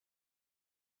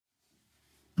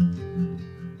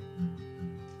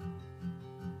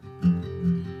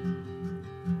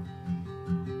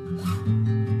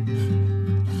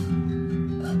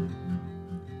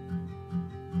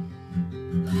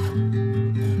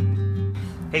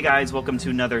Hey guys, welcome to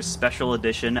another special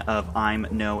edition of I'm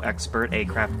No Expert, a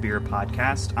craft beer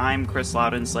podcast. I'm Chris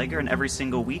Loudenslager, and every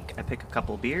single week I pick a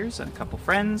couple beers and a couple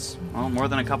friends, well, more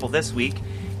than a couple this week,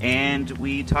 and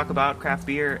we talk about craft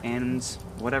beer and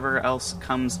whatever else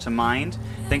comes to mind.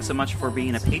 Thanks so much for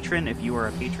being a patron. If you are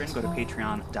a patron, go to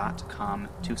patreon.com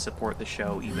to support the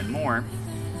show even more.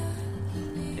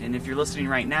 And if you're listening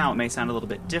right now, it may sound a little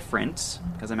bit different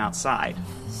because I'm outside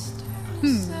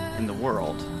in the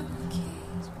world.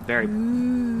 Very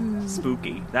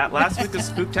spooky. That last week was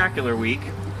Spooktacular Week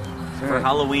for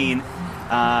Halloween.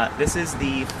 This is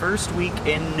the first week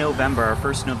in November, our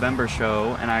first November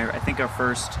show, and I think our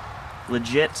first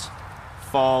legit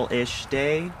fall-ish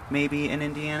day, maybe, in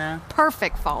Indiana.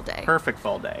 Perfect fall day. Perfect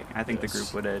fall day. I think the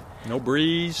group would... No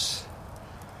breeze.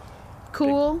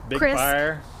 Cool, Big crisp.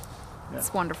 fire.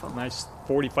 It's wonderful. Nice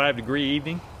 45-degree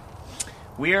evening.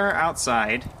 We are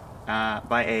outside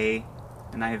by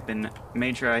and I have been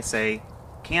made sure I say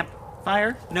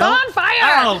campfire? No? Bonfire!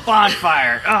 Oh,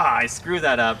 bonfire! I screwed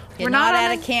that up. You're not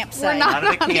at a campsite. We're not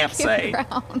Not at a on campsite.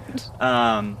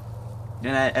 campground.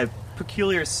 And a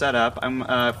peculiar setup. I'm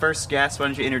first guest. Why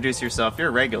don't you introduce yourself? You're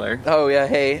a regular. Oh, yeah,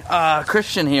 hey.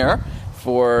 Christian here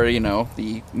for,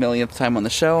 the millionth time on the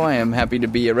show. I am happy to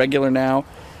be a regular now.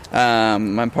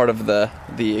 I'm part of the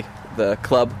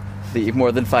club, the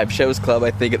More Than 5 Shows Club,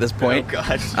 I think, at this point. Oh,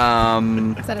 gosh. Is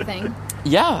that a thing?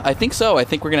 Yeah, I think so. I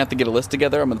think we're going to have to get a list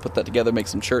together. I'm going to put that together, make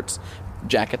some shirts,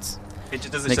 jackets.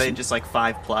 Does it say just like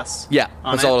 5+? Yeah,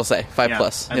 on that's it? all it'll say. 5+. Yeah, I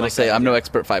It'll like say, that I'm no idea.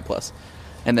 expert, 5+.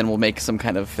 And then we'll make some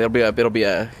kind of, it'll be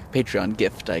a Patreon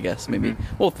gift, I guess, maybe.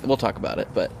 Mm-hmm. We'll talk about it,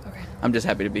 but Okay. I'm just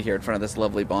happy to be here in front of this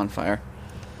lovely bonfire.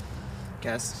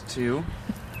 Guest 2.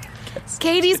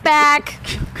 Katie's back.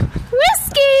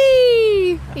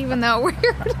 Whiskey! Even though we're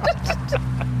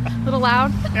a little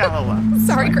loud. Yeah, hold on.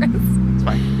 Sorry, Chris. It's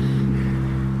fine.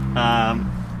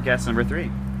 Guest number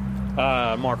 3.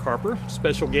 Mark Harper,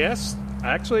 special guest.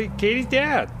 Actually, Katie's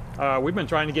dad. We've been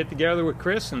trying to get together with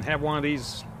Chris and have one of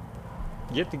these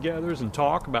get-togethers and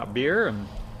talk about beer, and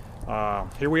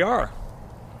here we are.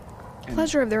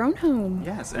 Pleasure of their own home.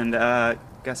 Yes, and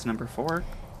guest number 4.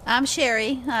 I'm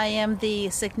Sherry. I am the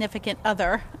significant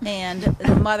other and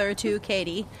the mother to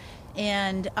Katie.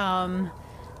 And That's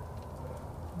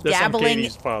dabbling,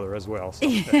 Katie's father as well. So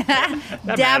that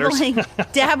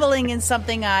dabbling in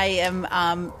something I am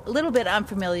a little bit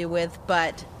unfamiliar with,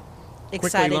 but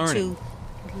excited learning.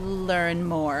 to learn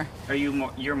more.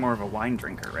 You're more of a wine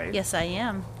drinker, right? Yes, I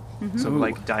am. So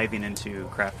like diving into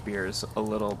craft beers a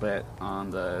little bit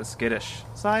on the skittish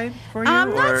side for you,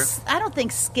 or I don't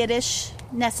think skittish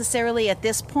necessarily at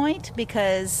this point,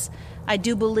 because I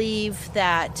do believe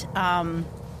that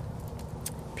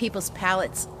people's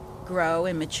palates grow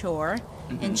and mature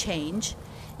and change,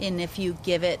 and if you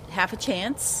give it half a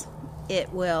chance,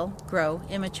 it will grow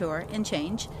and mature and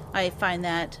change. I find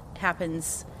that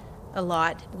happens a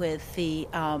lot with the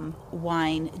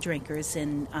wine drinkers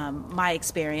in my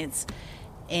experience.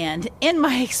 And in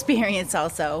my experience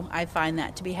also, I find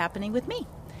that to be happening with me.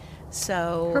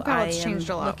 So Her I palate's am changed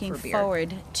a lot looking for beer.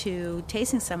 forward to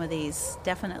tasting some of these.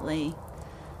 Definitely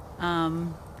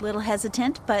little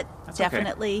hesitant, but That's okay.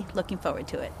 definitely looking forward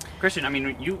to it. Christian? I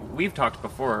mean, we've talked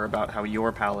before about how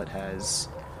your palate has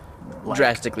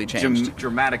Drastically changed.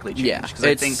 dramatically changed. Yeah, Because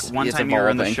I think one it's time you were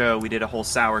on the evolving. show, we did a whole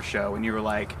sour show, and you were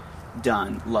like,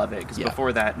 "Done, love it." Because Yeah.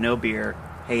 before that, no beer,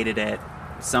 hated it,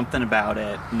 something about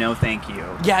it, no thank you.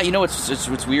 Yeah,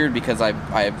 it's weird because I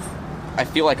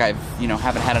feel like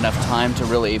haven't had enough time to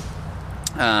really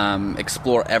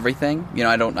explore everything.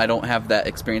 I don't have that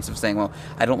experience of saying, well,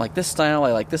 I don't like this style,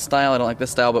 I like this style, I don't like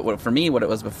this style. But for me, what it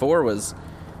was before was,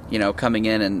 coming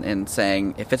in and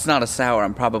saying, if it's not a sour,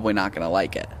 I'm probably not going to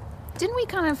like it. Didn't we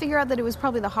kind of figure out that it was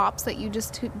probably the hops that you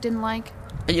just didn't like?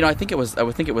 I think it was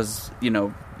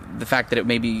the fact that it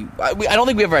maybe I don't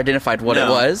think we ever identified what it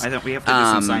was. I think we have to do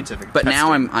some scientific But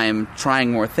now testing. I'm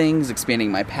trying more things,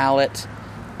 expanding my palate.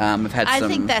 I've had I some.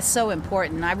 think that's so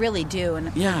important. I really do.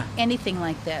 And Yeah. anything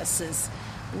like this is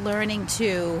learning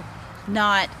to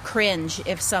not cringe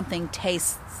if something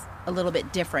tastes a little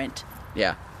bit different,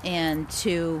 Yeah. and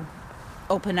to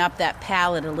open up that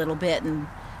palate a little bit and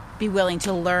be willing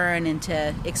to learn and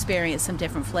to experience some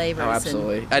different flavors. Oh,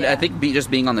 absolutely. And, I think just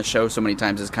being on the show so many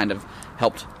times has kind of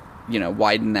helped,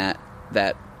 widen that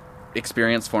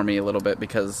experience for me a little bit,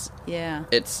 because yeah.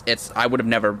 it's I would have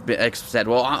never said,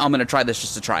 well, I'm going to try this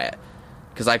just to try it,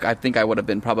 because I think I would have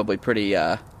been probably pretty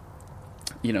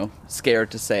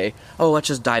scared to say, oh, let's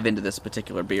just dive into this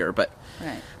particular beer. But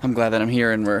Right. I'm glad that I'm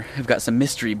here and I've got some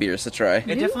mystery beers to try.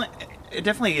 It definitely. it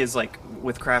definitely is, like,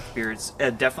 with craft beer, it's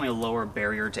definitely a lower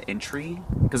barrier to entry.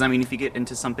 Because, I mean, if you get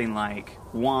into something like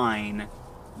wine,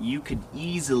 you could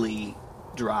easily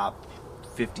drop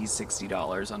 $50,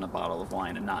 $60 on a bottle of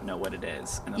wine and not know what it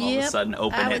is. And then all of a sudden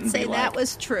open I it would and say be like... that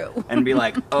was true. and be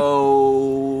like,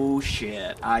 oh,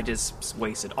 shit, I just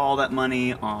wasted all that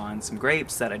money on some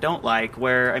grapes that I don't like.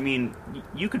 Where, I mean,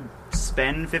 you could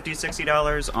spend $50,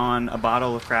 $60 on a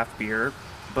bottle of craft beer,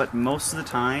 but most of the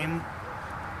time,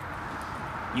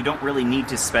 you don't really need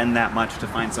to spend that much to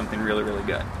find something really, really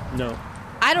good. No.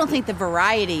 I don't think the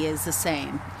variety is the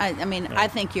same. I mean, I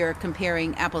think you're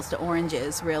comparing apples to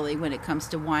oranges, really, when it comes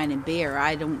to wine and beer.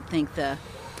 I don't think the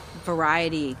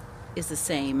variety is the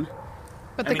same.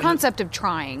 But I the mean, concept of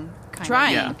trying.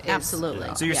 Trying, Yeah. absolutely.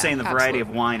 So you're Yeah, saying the variety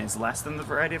absolutely. of wine is less than the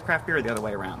variety of craft beer, or the other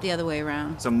way around? The other way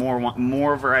around. So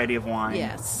more variety of wine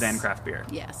Yes. than craft beer.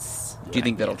 Yes. Do you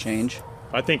think that'll change?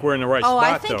 I think we're in the right Oh,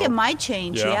 spot, I think though. it might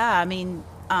change, yeah. I mean,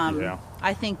 Yeah.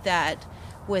 I think that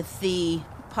with the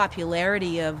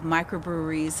popularity of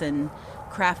microbreweries and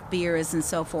craft beers and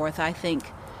so forth, I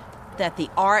think that the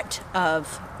art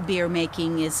of beer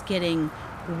making is getting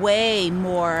way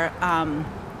more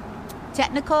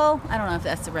technical. I don't know if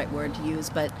that's the right word to use,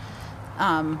 but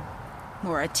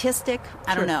more artistic.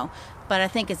 I don't know. But I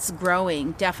think it's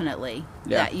growing, definitely.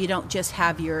 Yeah. That you don't just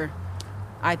have your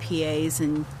IPAs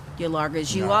and your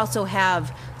lagers. You also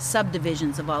have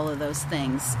subdivisions of all of those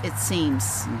things, it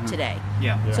seems, today.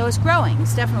 Yeah. So it's growing.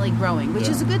 It's definitely growing, which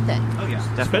is a good thing. Oh, yeah.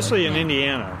 Definitely. Especially in Yeah.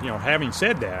 Indiana. You know, having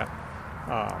said that,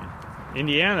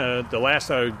 Indiana, the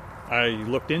last I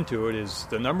looked into it, is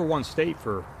the number one state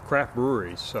for craft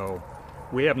breweries. So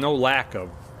we have no lack of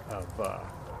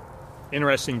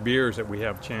interesting beers that we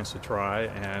have a chance to try.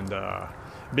 And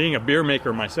being a beer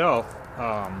maker myself,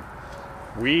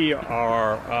 we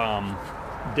are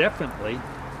definitely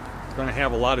going to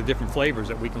have a lot of different flavors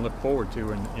that we can look forward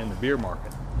to in the beer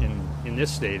market, in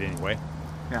this state anyway.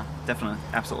 Yeah, definitely.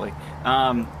 Absolutely.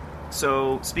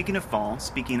 So, speaking of fall,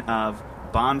 speaking of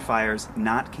bonfires,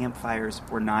 not campfires,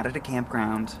 we're not at a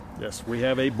campground. Yes, we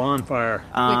have a bonfire.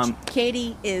 Which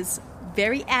Katie is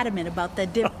very adamant about the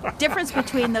difference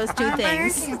between those two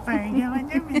things. All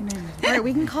right,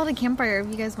 we can call it a campfire if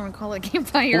you guys want to call it a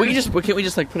campfire. Can't we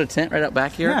just like put a tent right out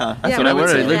back here? Yeah, that's Yeah, what I we would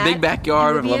would say. do The that. big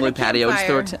backyard It with would a be in lovely a patio. We just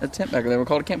throw campfire. a tent back there. We're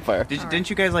called a campfire. Didn't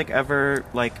you guys, like, ever,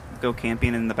 like, go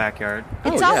camping in the backyard?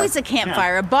 It's yeah. always a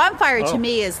campfire. A bonfire Oh. to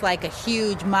me is like a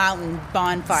huge mountain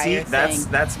bonfire See,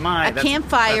 thing. that's my... A that's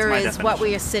campfire my is what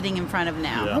we definition. are sitting in front of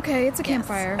now. Yeah. Okay, it's a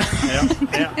campfire.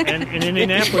 Yeah. And in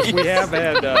Indianapolis, we have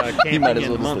had camping might as in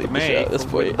well the month just of leave the show May at this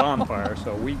with point. a bonfire,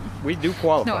 so we do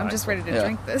qualify. No, I'm just ready to Yeah.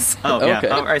 drink this. Oh, yeah. Okay.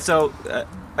 All right, so,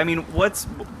 I mean, what's...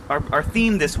 Our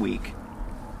theme this week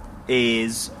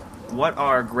is what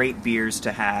are great beers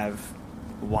to have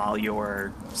while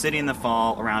you're sitting in the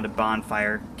fall around a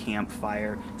bonfire,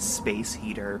 campfire, space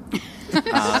heater,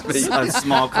 a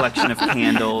small collection of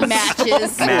candles,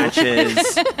 Matches.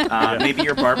 maybe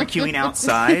you're barbecuing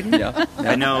outside. Yeah.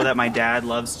 I know that my dad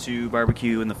loves to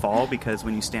barbecue in the fall because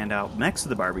when you stand out next to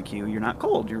the barbecue, you're not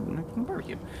cold. You're next to the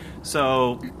barbecue.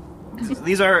 So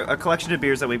these are a collection of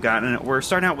beers that we've got, and we're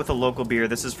starting out with a local beer.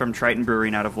 This is from Triton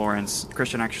Brewing out of Lawrence.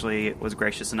 Christian actually was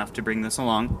gracious enough to bring this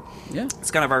along. Yeah.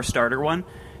 It's kind of our starter one.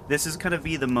 This is going to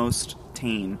be the most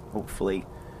tame, hopefully,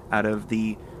 out of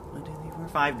the 1, 2, 3, 4,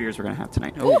 5 beers we're going to have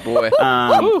tonight. Oh boy.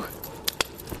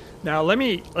 Now let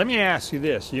me ask you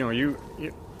this. You know, you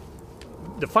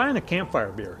define a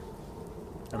campfire beer.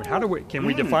 I mean, how do we can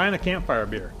we define a campfire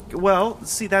beer? Well,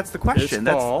 see, that's the question.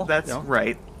 It's fall, That's yeah.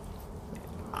 right.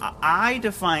 I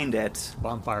defined it,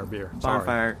 Bonfire beer. Sorry.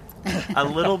 bonfire, a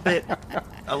little bit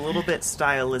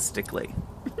stylistically.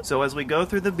 So as we go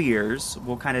through the beers,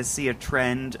 we'll kind of see a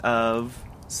trend of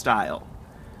style,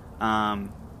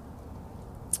 and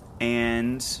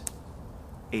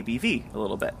ABV a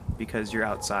little bit because you're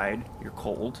outside, you're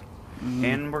cold,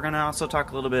 and we're going to also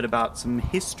talk a little bit about some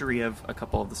history of a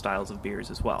couple of the styles of beers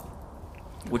as well,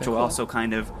 which will also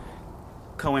kind of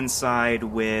coincide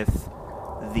with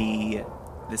the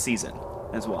season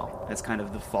as well. It's kind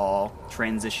of the fall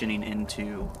transitioning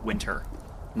into winter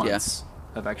months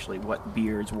of actually what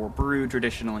beers were brewed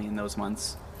traditionally in those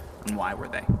months and why were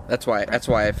they. That's why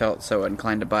I felt so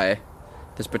inclined to buy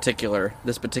this particular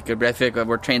beer. I feel like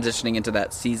we're transitioning into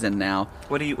that season now.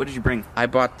 What did you bring? I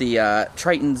bought the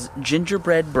Triton's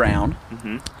Gingerbread Brown.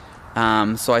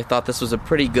 Mm-hmm. So I thought this was a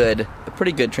pretty good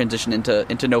transition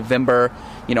into November.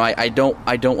 You know, I don't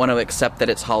want to accept that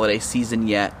it's holiday season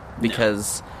yet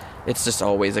because it's just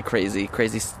always a crazy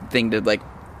thing to like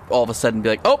all of a sudden be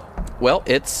like, oh, well,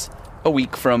 it's a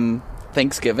week from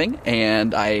Thanksgiving,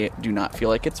 and I do not feel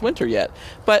like it's winter yet.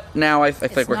 But now I feel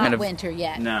like we're kind of winter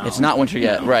yet. No. It's not winter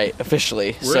yet, right?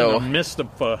 Officially. We're in the midst of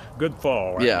good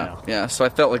fall right now. Yeah. So I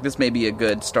felt like this may be a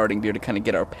good starting beer to kind of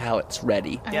get our palates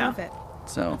ready. I Yeah. love it.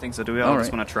 So I think so. Do we all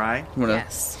just right. want to try? You wanna-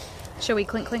 Yes. Shall we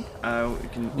clink clink? We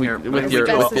can, We- here, with we'll your-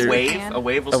 do with a your- wave. A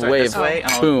wave will start wave. this way,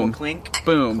 and I'll Boom. we'll clink.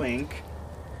 Boom. Clink.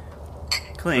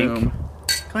 Clink. Boom.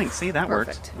 Clink. See, that worked.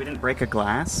 Perfect. We didn't break a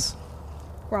glass.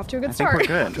 We're off to a good I think start. we're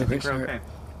good. I think great we're start. okay.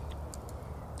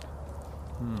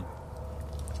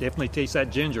 Definitely taste that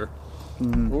ginger.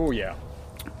 Oh, yeah.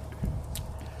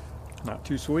 Not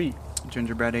too sweet.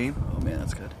 Gingerbready. Oh man,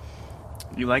 that's good.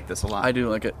 You like this a lot. I do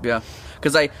like it, yeah.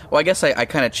 Because I guess I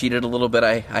kind of cheated a little bit.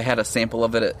 I had a sample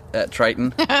of it at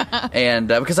Triton, and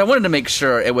because I wanted to make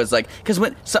sure it was like here's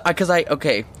my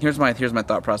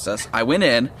thought process. I went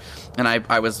in, and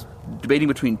I was debating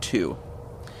between two,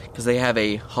 because they have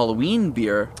a Halloween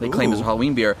beer. They claim it's a Ooh.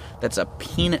 Halloween beer that's a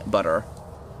peanut butter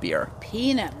beer.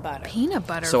 Peanut butter. Peanut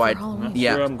butter So for I- Halloween.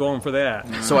 Yeah. Sure, I'm going for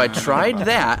that. So I tried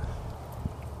that.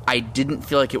 I didn't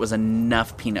feel like it was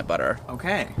enough peanut butter.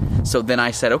 Okay. So then I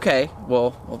said, okay,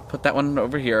 well, we'll put that one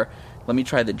over here. Let me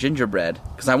try the gingerbread,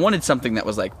 because I wanted something that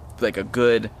was like a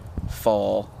good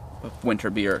fall winter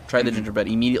beer. Tried the gingerbread,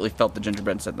 immediately felt the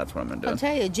gingerbread and said, that's what I'm going to I'll do.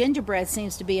 tell you, gingerbread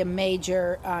seems to be a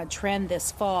major trend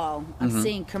this fall. I'm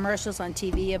seeing commercials on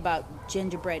TV about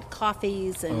gingerbread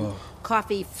coffees and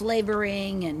coffee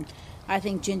flavoring, and I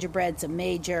think gingerbread's a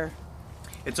major.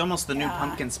 It's almost the new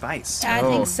pumpkin spice. I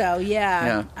think so,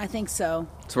 Yeah. I think so.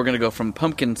 So we're going to go from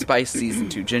pumpkin spice season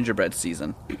to gingerbread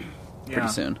season Yeah. pretty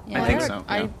soon. Yeah. I think I- so.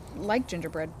 I yeah. like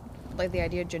gingerbread. Like the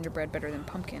idea of gingerbread better than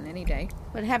pumpkin any day.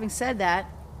 But having said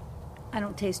that, I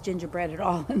don't taste gingerbread at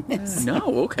all in this. No,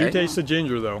 okay. You taste the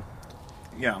ginger, though.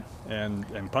 Yeah. And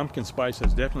pumpkin spice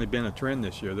has definitely been a trend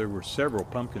this year. There were several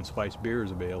pumpkin spice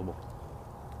beers available.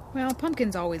 Well,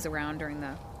 pumpkin's always around during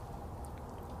the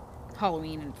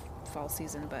Halloween and fall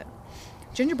season, but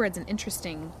gingerbread's an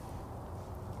interesting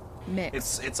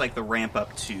mix. It's like the ramp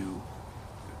up to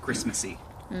Christmassy.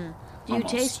 Do you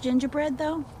Almost. taste gingerbread,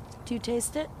 though? Do you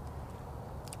taste it?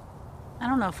 I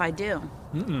don't know if I do.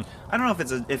 I don't know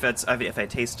if I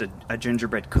taste a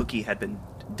gingerbread cookie had been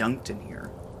dunked in here.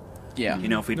 Yeah. You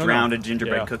know, if we No, drowned no. a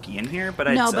gingerbread Yeah. cookie in here, but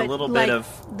No, it's but a little like bit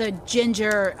of the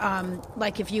ginger,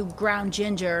 like if you ground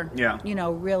ginger, Yeah. you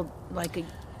know, real like a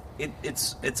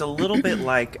it's a little bit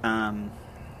like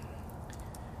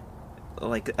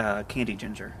candy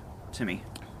ginger to me.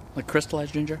 Like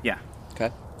crystallized ginger? Yeah. Okay. I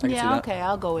can see yeah. that. Okay,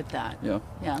 I'll go with that. Yeah.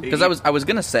 Yeah. Because I was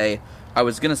gonna say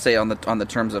on the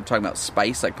terms of talking about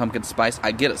spice, like pumpkin spice,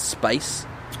 I get a spice,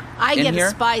 I in get here? a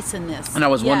spice in this, and I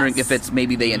was wondering Yes. if it's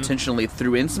maybe they intentionally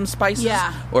threw in some spices,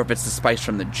 Yeah. or if it's the spice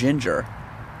from the ginger,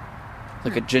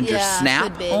 like a ginger Yeah, snap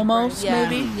could be. almost, Yeah,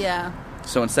 maybe. Yeah.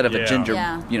 So instead of a Yeah. ginger,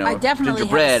 Yeah. you know, I definitely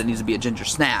gingerbread, have- it needs to be a ginger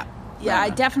snap. Yeah, I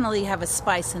definitely have a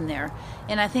spice in there,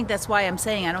 and I think that's why I'm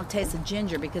saying I don't taste the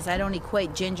ginger, because I don't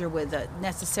equate ginger with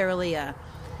necessarily a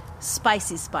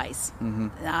spicy spice.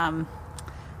 Mm-hmm.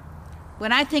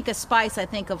 When I think of spice, I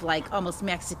think of like almost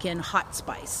Mexican hot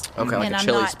spice. Okay, like and a I'm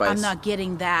chili not, spice. I'm not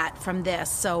getting that from this,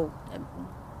 so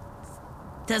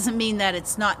doesn't mean that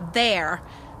it's not there.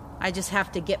 I just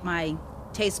have to get my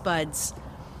taste buds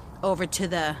over to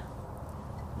the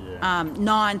Yeah.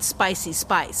 non-spicy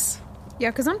spice. Yeah,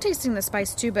 because I'm tasting the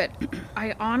spice too, but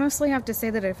I honestly have to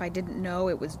say that if I didn't know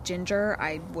it was ginger,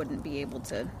 I wouldn't be able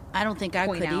to I don't think I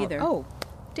point could out, either. oh,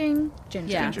 ding,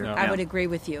 ginger. yeah, ginger, I yeah. would agree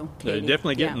with you. They're Katie.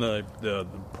 definitely getting Yeah. the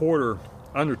porter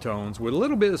undertones with a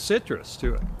little bit of citrus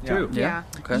to it, too. Yeah.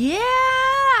 Okay. Yeah,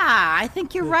 I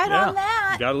think you're right Yeah. on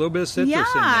that. Got a little bit of citrus yeah, in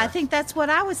there. I think that's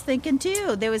what I was thinking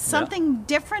too. There was something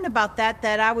different about that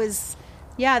I was.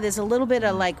 Yeah, there's a little bit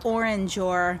of like orange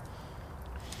or.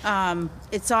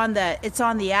 It's on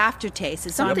the aftertaste.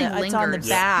 It's Something on the lingers.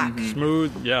 back.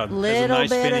 Smooth, yeah. has a Little nice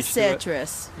bit of finish to it.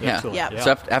 citrus. Yeah. Excellent, Yep. yeah.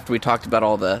 So after we talked about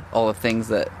all the things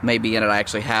that may be in it, I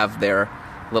actually have their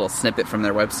little snippet from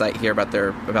their website here about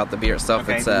the beer itself.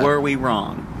 Okay. It's Were we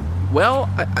wrong? well,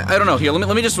 I don't know. Here,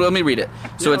 let me read it.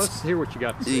 So Yeah, it's let's hear what you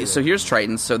got to say. so there. here's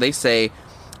Triton. So they say,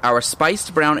 our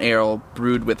spiced brown ale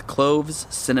brewed with cloves,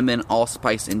 cinnamon,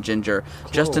 allspice, and ginger,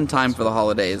 just in time for the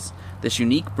holidays. This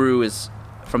unique brew is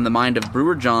from the mind of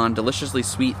Brewer John, deliciously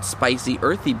sweet, spicy,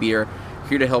 earthy beer,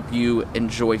 here to help you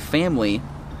enjoy family.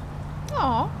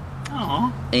 Aw.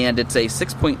 Oh. And it's a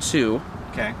 6.2,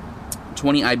 Okay.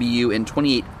 20 IBU, and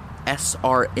 28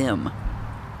 SRM.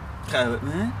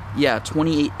 Yeah,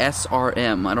 28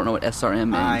 SRM. I don't know what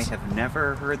SRM I means. have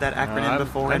never heard that acronym I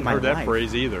before in haven't my heard life. that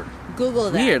phrase either. Google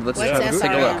that. Weird. Let's What's take a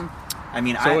SRM? look. I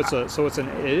mean,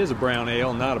 it is a brown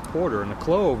ale, not a porter, and the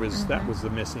clove is that was the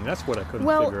missing. That's what I couldn't figure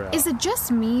Well, out. is it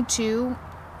just me too?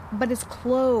 But is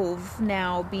clove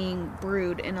now being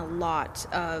brewed in a lot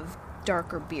of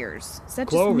darker beers? Is that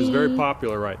Clove just is me? very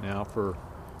popular right now for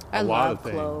a I lot love of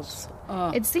things. cloves.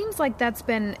 It seems like that's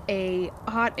been a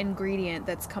hot ingredient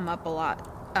that's come up a lot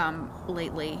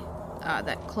lately.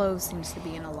 That clove seems to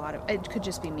be in a lot of. It could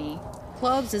just be me.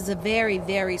 Cloves is a very,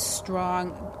 very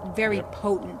strong, very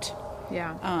potent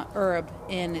Yeah. herb,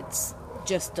 and it's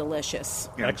just delicious.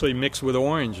 Yeah. Actually, mixed with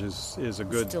orange is a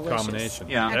good delicious. combination.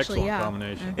 Yeah. Actually, Excellent yeah.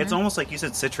 combination. It's almost like you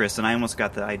said citrus, and I almost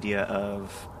got the idea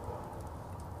of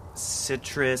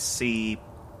citrusy,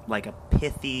 like a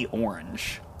pithy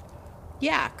orange.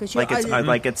 Yeah, because Like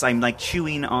it's I'm like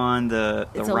chewing on the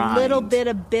it's rind. a little bit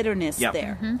of bitterness Yep.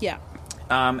 there. Yeah.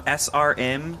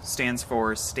 SRM stands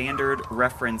for Standard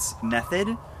Reference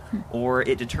Method, or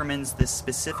it determines the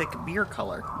specific beer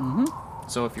color. Mm-hmm.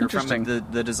 So if you're from Interesting.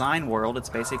 the design world, it's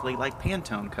basically like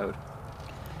Pantone code.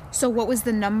 So what was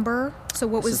the number? So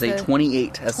what This was is the a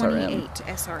 28 SRM. 28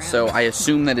 SRM? So I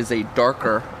assume that is a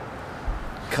darker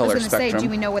I color was going to say, spectrum. do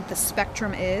we know what the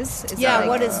spectrum is? Is Yeah, that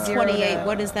what like is 0 to- 28?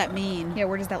 What does that mean? Yeah,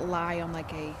 where does that lie on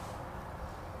like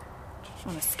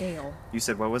on a scale? You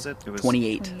said what was it? It was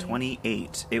 28.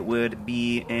 28. It would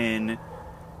be in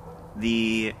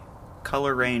the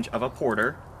color range of a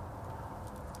porter,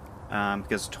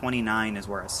 because 29 is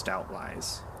where a stout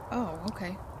lies. Oh,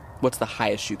 okay. What's the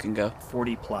highest you can go?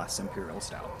 40 plus imperial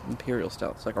stout. Imperial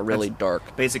stout. It's like a really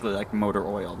dark, Basically like motor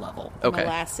oil level. okay,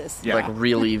 Molasses. Yeah. like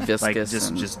really viscous, Like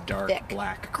and- just dark Thick.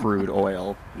 black crude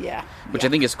oil. Yeah. which yeah.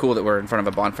 I think is cool that we're in front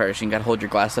of a bonfire. So you got to hold your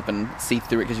glass up and see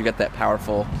through it because you got that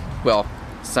powerful, well,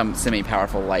 some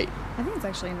semi-powerful light. I think it's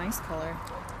actually a nice color.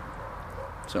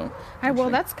 So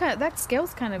That's kind of, that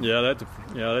scale's kind of Yeah, that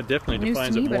definitely News to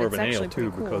defines me, it but more of it's an ale actually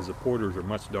too, pretty cool. because the porters are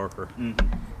much darker.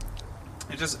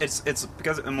 It's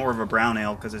because it's more of a brown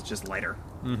ale because it's just lighter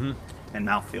and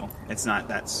mouthfeel. It's not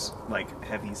that's like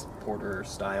heavy porter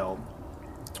style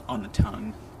on the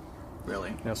tongue,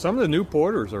 really. Now, some of the new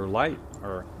porters are light,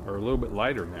 are a little bit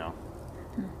lighter now,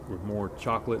 with more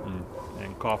chocolate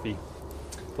and coffee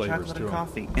flavors Chocolate to and them.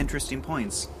 coffee. Interesting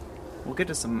points. We'll get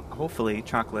to some hopefully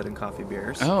chocolate and coffee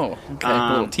beers. oh, okay, a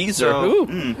little teaser. So,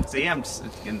 Ooh. see,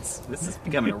 this is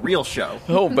becoming a real show.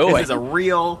 Oh, boy. This is a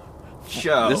real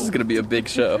show. This is going to be a big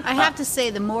show. I have to say,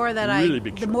 the more that Really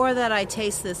big show. I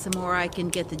taste this, the more I can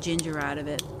get the ginger out of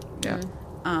it. Yeah.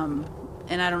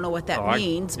 And I don't know what that Oh,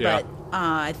 means, yeah. but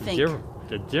I think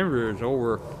The ginger is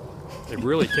over. It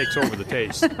really takes over the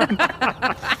taste.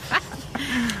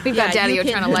 We've got yeah, Daddy you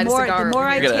can- trying to light the more, a cigar. The more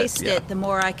I You're gonna- taste yeah. it, the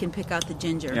more I can pick out the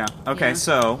ginger. Yeah. Okay, Yeah.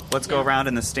 so let's go around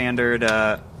in the standard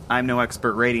I'm no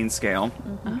expert rating scale.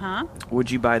 Uh-huh. Would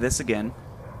you buy this again?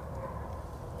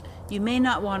 You may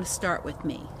not want to start with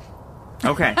me.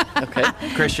 Okay. Okay.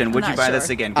 Christian, would I'm you not buy this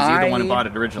sure. again? Because you're the one who bought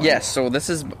it originally. Yes, so this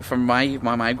is from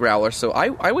my growler. So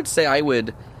I would say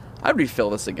I'd refill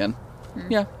this again.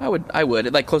 Yeah, I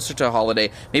would. Like closer to a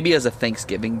holiday, maybe as a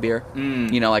Thanksgiving beer.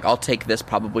 You know, like I'll take this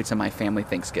probably to my family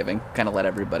Thanksgiving. Kind of let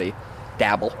everybody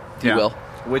dabble, if you will.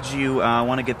 Would you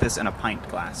want to get this in a pint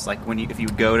glass? Like if you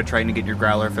go to try to get your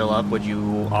growler fill up, would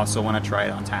you also want to try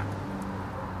it on tap?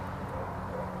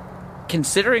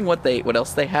 Considering what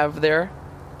else they have there,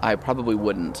 I probably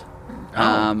wouldn't.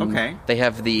 Oh, okay. They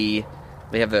have a.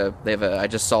 I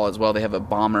just saw as well. They have a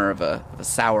bomber of a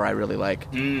sour I really like.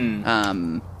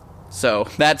 So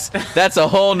that's a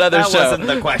whole nother That show. wasn't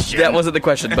the question. That wasn't the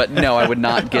question. But no, I would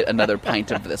not get another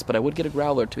pint of this. But I would get a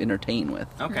growler to entertain with.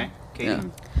 Okay. Katie, Yeah.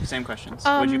 same questions.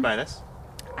 Would you buy this?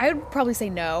 I would probably say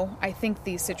no. I think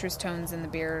the citrus tones in the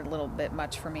beer are a little bit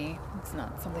much for me. It's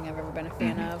not something I've ever been a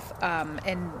fan of.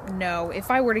 And no,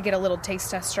 if I were to get a little taste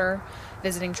tester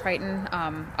visiting Triton,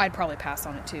 I'd probably pass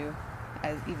on it too.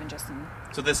 Even just in,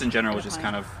 So this in general was In a just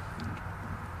pint. kind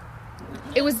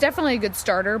of it was definitely a good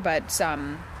starter, but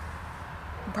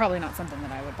probably not something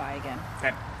that I would buy again.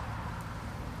 okay.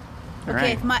 All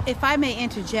Okay, right. if I may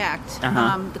interject,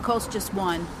 the Colts just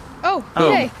won. Oh,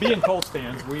 okay. Being Colts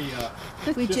fans, we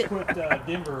We just ju- put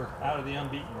Denver out of the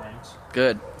unbeaten ranks.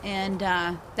 Good. and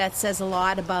that says a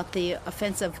lot about the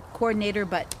offensive coordinator,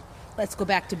 but let's go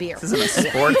back to beer. This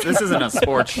isn't a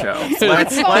sports show.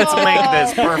 Let's make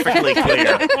this perfectly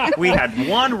clear. We had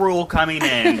one rule coming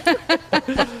in.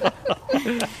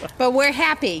 But we're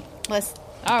happy. Let's.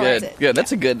 Good. Good.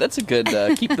 That's a good.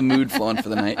 Keep the mood flowing for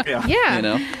the night. Yeah. Yeah. You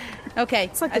know. Okay,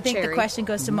 like I the think the cherry. question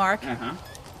goes to Mark.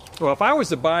 Well, if I was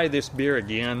to buy this beer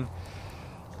again,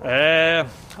 Well,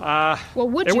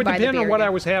 would it you would buy the depend beer on what I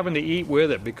again? was having to eat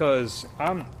with it, because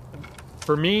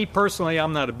for me personally,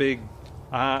 I'm not a big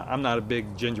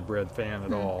gingerbread fan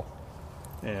at all.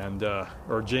 and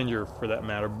or ginger for that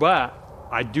matter. But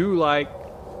I do like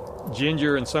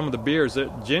ginger in some of the beers.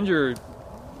 Ginger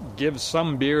gives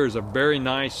some beers a very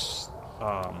nice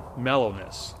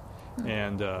mellowness,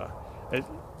 and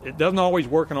it doesn't always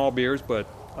work in all beers, but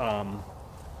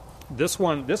this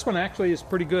one actually is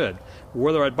pretty good.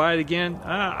 Whether I'd buy it again,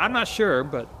 I'm not sure,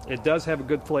 but it does have a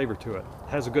good flavor to it. It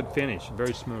has a good finish,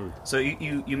 very smooth. So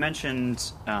you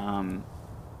mentioned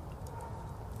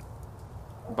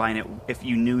buying it if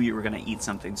you knew you were going to eat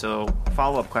something. So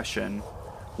follow-up question,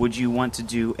 would you want to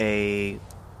do a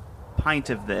pint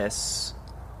of this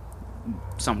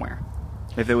somewhere?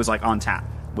 If it was like on tap,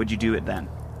 would you do it then?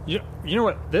 You know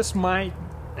what? This might,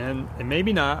 and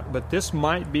maybe not, but this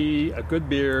might be a good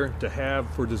beer to have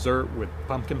for dessert with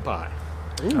pumpkin pie.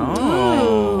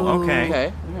 Oh, okay.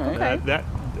 Okay. All right.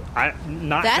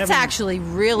 That's actually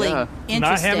really interesting.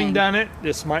 Not having done it,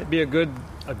 this might be a good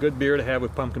beer to have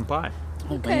with pumpkin pie.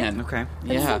 Oh, Okay. man. Okay.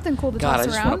 That's something cool to God, toss I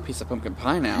just around. want a piece of pumpkin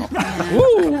pie now.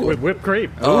 Ooh, with whipped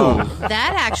cream. Oh.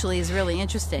 That actually is really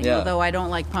interesting. Yeah. Although I don't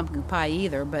like pumpkin pie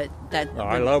either, but that Oh,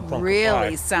 I love pumpkin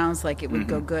really pie. sounds like it would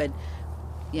go good.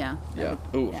 Yeah. Yeah.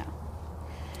 Ooh. Yeah.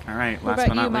 All right. What Last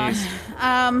but about not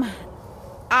you,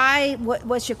 Mom? least,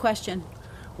 What's your question?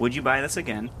 would you buy this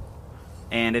again?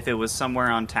 And if it was somewhere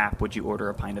on tap, would you order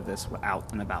a pint of this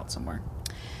out and about somewhere?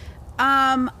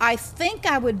 I think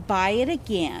I would buy it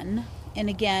again. And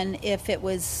again, if it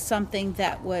was something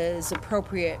that was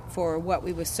appropriate for what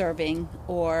we were serving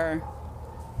or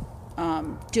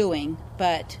doing.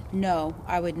 But no,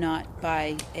 I would not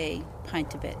buy a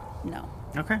pint of it. No.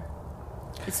 Okay.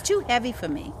 It's too heavy for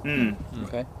me.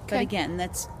 Okay. But again,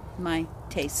 that's my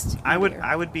taste. I in would beer.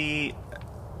 I would be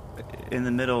in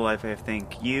the middle. I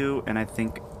think you and I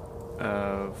think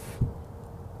of.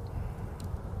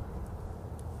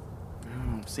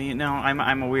 See, no,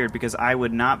 I'm a weird because I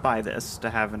would not buy this to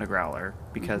have in a growler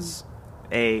because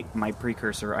my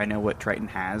precursor, I know what Triton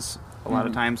has a lot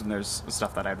of times, and there's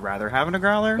stuff that I'd rather have in a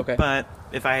growler. Okay. But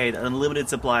if I had an unlimited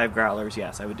supply of growlers,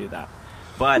 yes, I would do that.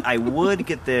 But I would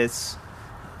get this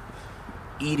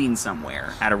eating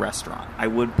somewhere at a restaurant. I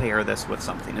would pair this with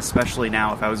something, especially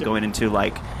now if I was going into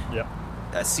like Yep.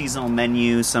 a seasonal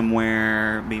menu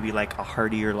somewhere, maybe like a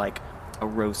heartier, like a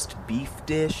roast beef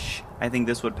dish. I think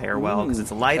this would pair well because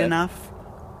it's light okay. enough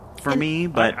for me.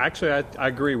 But Actually, I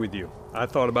agree with you. I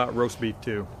thought about roast beef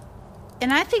too.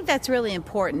 And I think that's really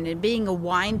important. And being a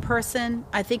wine person,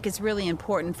 I think it's really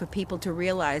important for people to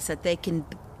realize that they can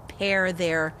pair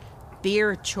their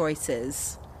beer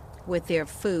choices with their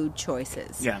food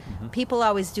choices. Yeah. People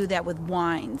always do that with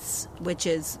wines, which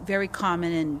is very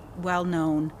common and well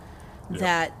known.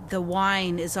 That the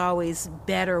wine is always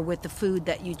better with the food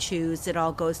that you choose. It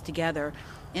all goes together.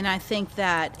 And I think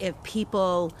that if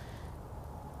people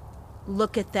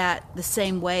look at that the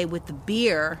same way with the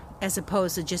beer, as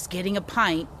opposed to just getting a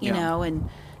pint, you know, and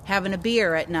having a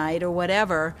beer at night or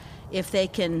whatever, if they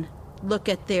can look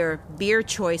at their beer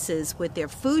choices with their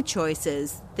food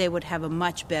choices, they would have a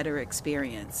much better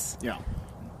experience. yeah,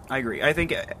 I agree. I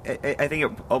think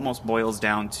it almost boils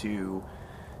down to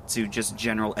just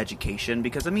general education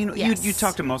because I mean Yes. you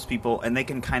talk to most people and they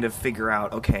can kind of figure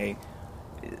out okay,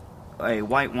 a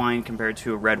white wine compared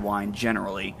to a red wine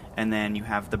generally, and then you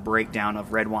have the breakdown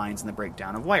of red wines and the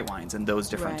breakdown of white wines and those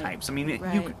different Right. types. I mean,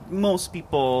 Right. most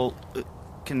people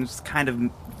can kind of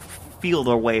feel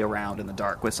their way around in the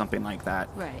dark with something like that.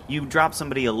 Right. You drop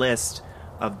somebody a list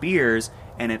of beers,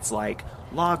 and it's like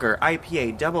lager,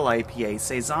 IPA, double IPA,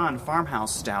 saison,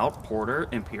 farmhouse stout, porter,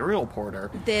 imperial porter.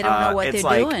 They don't know what it's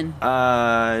they're like, doing.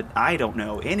 I don't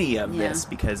know any of Yeah. this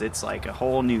because it's like a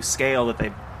whole new scale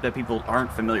that people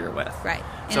aren't familiar with. Right.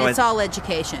 And So it's all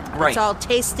education. Right. It's all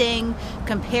tasting,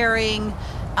 comparing,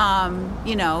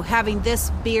 having this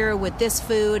beer with this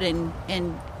food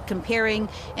and comparing.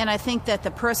 And I think that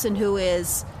the person who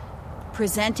is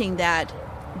presenting that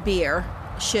beer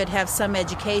should have some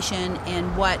education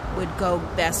in what would go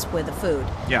best with the food.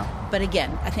 Yeah. But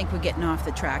again, I think we're getting off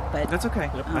the track. But That's okay.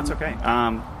 That's okay.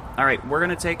 All right, we're going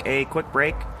to take a quick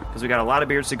break because we got a lot of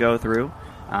beers to go through.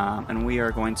 And we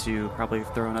are going to probably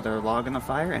throw another log in the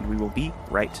fire, and we will be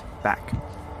right back.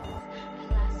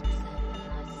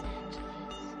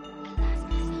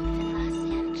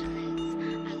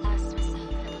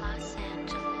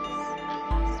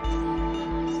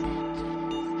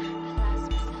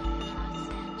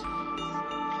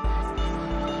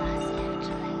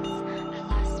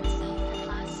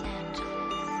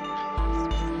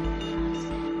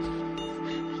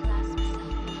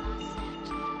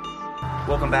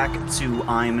 Welcome back to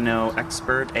I'm No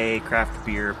Expert, a craft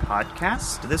beer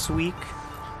podcast. This week,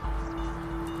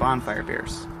 bonfire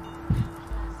beers.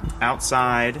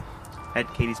 Outside,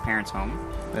 at Katie's parents' home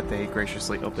that they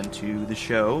graciously opened to the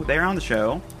show. They're on the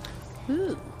show.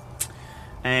 Ooh.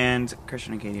 And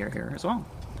Christian and Katie are here as well.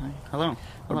 Hi. Hello.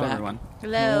 Hello, back. everyone.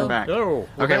 Hello. We're back. Hello.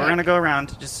 Okay, we're going to go around.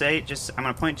 I'm going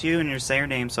to point to you and you say your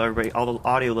name so everybody, all the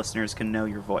audio listeners can know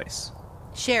your voice.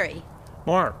 Sherry.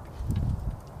 Mark.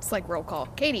 It's like roll call.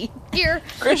 Katie, here.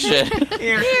 Christian.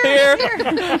 Here.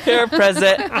 Here,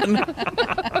 present.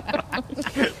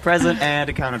 Present and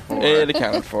accounted for. And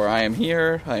accounted for. I am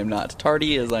here. I am not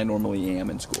tardy as I normally am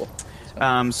in school.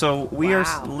 So we are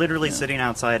Wow. literally sitting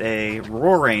outside a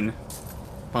roaring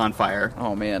bonfire.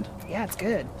 Oh, man. Yeah, it's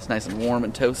good. It's nice and warm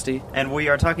and toasty. And we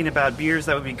are talking about beers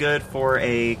that would be good for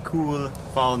a cool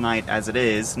fall night as it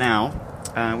is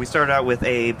now. We started out with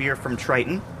a beer from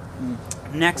Triton.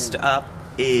 Next up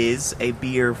is a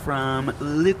beer from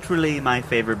literally my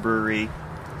favorite brewery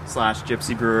 /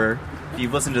 Gypsy Brewer. If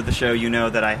you've listened to the show, you know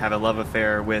that I have a love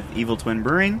affair with Evil Twin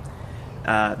Brewing.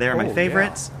 They're my Oh,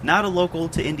 favorites. Not a local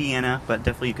to Indiana, but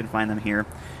definitely you can find them here.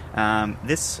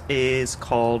 This is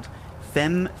called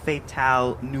Femme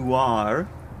Fatale Noir.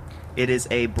 It is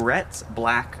a Brett's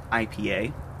Black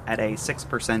IPA at a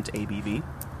 6% ABV.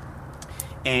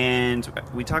 And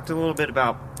we talked a little bit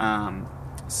about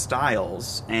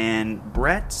styles, and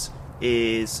Brett's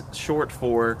is short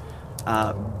for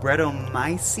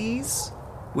Brettanomyces,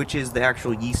 which is the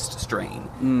actual yeast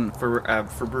strain for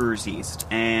brewer's yeast.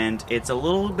 And it's a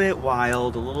little bit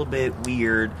wild, a little bit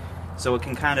weird, so it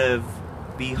can kind of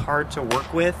be hard to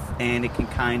work with, and it can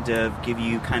kind of give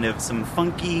you kind of some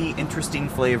funky, interesting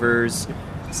flavors,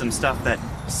 some stuff that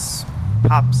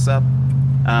pops up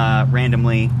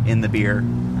randomly in the beer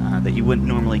that you wouldn't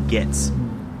normally get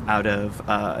out of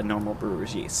a normal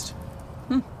brewer's yeast.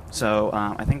 So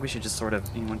I think we should just sort of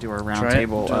do our round Try it.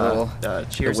 table Do a little-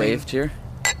 cheers. The wave cheer.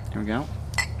 Here we go.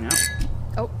 Yeah,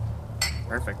 Oh,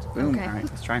 perfect. Boom. Okay. All right,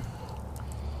 let's try.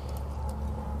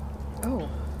 oh.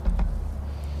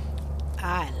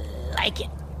 I like it.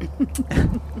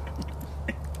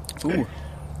 Ooh.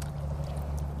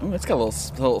 Ooh, it's got a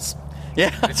little yeah,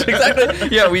 that's exactly.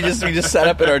 Yeah, we just sat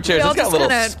up in our chairs. We all It's got a just little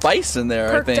kinda spice in there,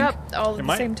 I Perked think. up all at It the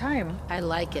might- same time. I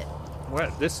like it.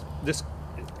 What? This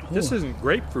isn't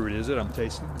grapefruit, is it? I'm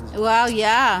tasting. Well,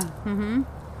 yeah. Mm-hmm.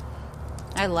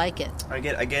 I like it. I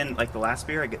get, again, like the last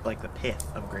beer, I get like the pith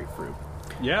of grapefruit.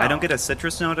 Yeah. I don't get a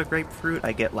citrus note of grapefruit.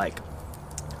 I get like,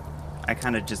 I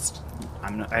kind of just,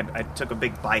 I took a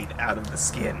big bite out of the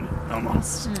skin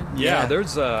almost. Yeah, Yeah.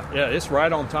 there's it's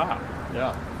right on top.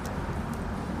 Yeah.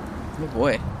 Oh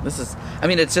boy, this is. I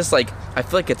mean, it's just like I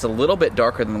feel like it's a little bit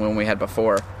darker than the one we had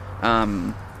before.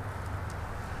 Doesn't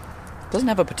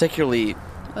have a particularly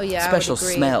Oh, yeah. special I would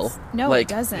agree. smell. No, like, it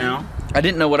doesn't. No, I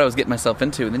didn't know what I was getting myself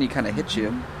into, and then he kind of hit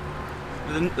you.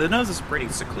 the nose is pretty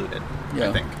secluded. Yeah.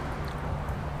 I think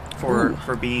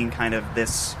for being kind of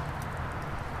this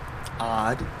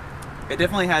odd. It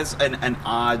definitely has an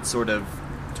odd sort of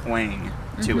twang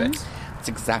to it. It's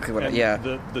exactly what. And Yeah.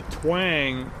 The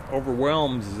twang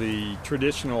overwhelms the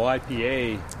traditional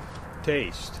IPA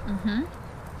taste. Mm-hmm.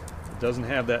 It doesn't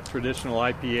have that traditional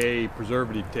IPA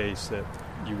preservative taste that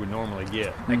you would normally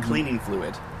get. Like cleaning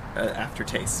fluid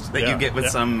aftertaste that you Yeah, get with yeah.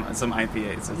 some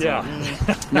IPAs. It's Yeah.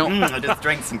 like, No. I just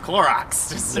drank some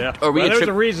Clorox. Just, Yeah, Are we well, a there's trip-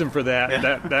 a reason for that.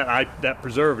 Yeah. That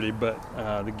preservative, but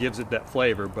that gives it that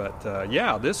flavor. But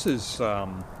yeah, this is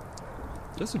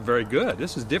very good.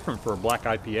 This is different for a black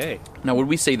IPA. Now, would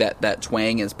we say that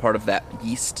twang is part of that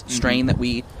yeast strain that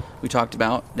we talked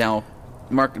about? Now,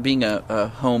 Mark, being a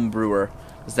home brewer,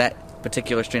 does that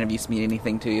particular strain of yeast mean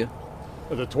anything to you?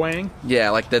 The twang.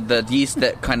 Yeah, like the yeast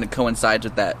that kind of coincides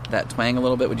with that twang a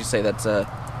little bit. Would you say that's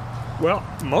Well,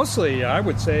 mostly I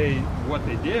would say what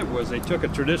they did was they took a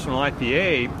traditional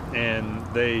IPA and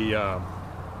they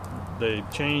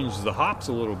changed the hops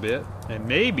a little bit and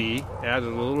maybe added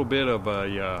a little bit of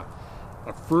a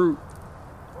fruit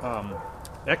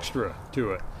extra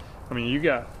to it. I mean,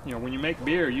 when you make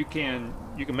beer, you can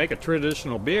make a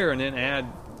traditional beer and then add,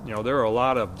 there are a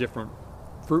lot of different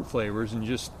fruit flavors, and you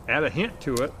just add a hint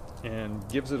to it and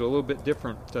gives it a little bit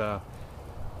different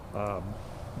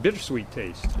bittersweet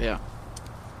taste. yeah?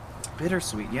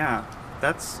 bittersweet. Yeah,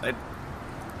 that's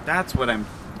what I'm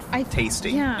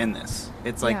tasting yeah. in this.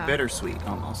 It's like Yeah. bittersweet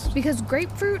almost. Because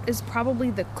grapefruit is probably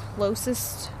the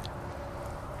closest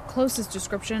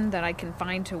description that I can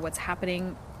find to what's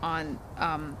happening on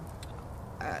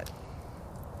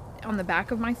the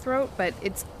back of my throat, but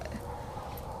it's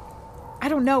I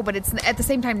don't know, but it's at the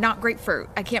same time not grapefruit.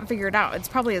 I can't figure it out. It's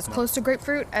probably as close to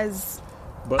grapefruit as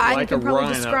But I like can a probably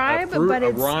rind, describe, a fruit, but a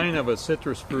it's- rind of a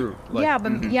citrus fruit. Like, yeah,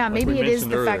 but yeah, like maybe we it is the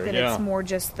mentioned fact earlier, that yeah. it's more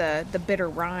just the bitter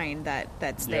rind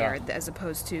that's Yeah. there as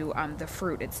opposed to the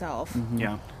fruit itself.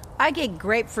 Yeah, I get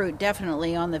grapefruit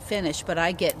definitely on the finish, but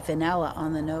I get vanilla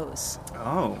on the nose.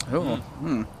 Oh.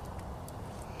 Oh.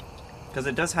 Because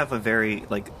it does have a very,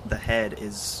 like, the head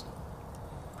is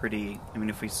pretty, I mean,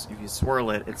 if you swirl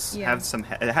it, it has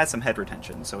some head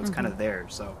retention, so it's kind of there,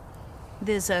 so.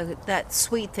 There's that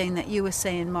sweet thing that you were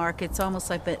saying, Mark. It's almost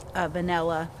like a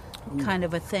vanilla kind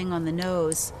of a thing on the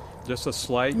nose. Just a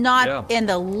slight. Not in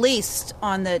the least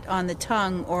on the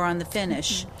tongue or on the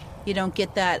finish. You don't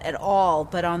get that at all.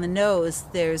 But on the nose,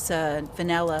 there's a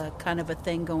vanilla kind of a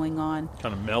thing going on.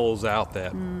 Kind of mellows out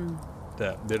that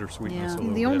bittersweetness a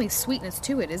little The bit. only sweetness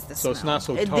to it is the So smell. it's not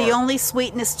so tart. The only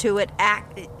sweetness to it,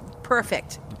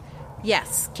 perfect.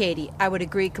 Yes, Katie, I would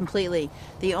agree completely.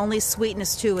 The only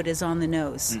sweetness to it is on the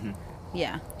nose.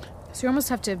 Yeah. So you almost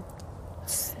have to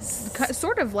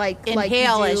sort of like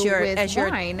Inhale you do as you're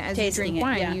wine, as you tasting drink it,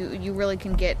 wine. yeah. You really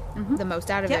can get the most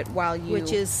out of Yep. it while you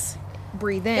Which is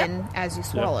breathe in as you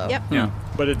swallow. Yep. Yeah.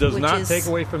 But it does Which not is- take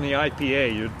away from the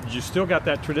IPA. You still got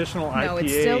that traditional No,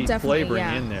 it's still IPA definitely, flavoring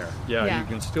yeah. in there. Yeah, Yeah. you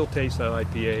can still taste that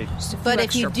IPA. Just a few But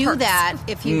if you extra do perks. that,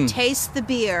 if you taste the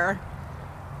beer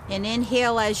and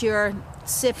inhale as you're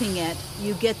sipping it,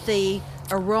 you get the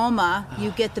aroma,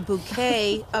 you get the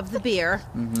bouquet of the beer,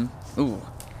 Ooh.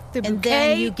 the and bouquet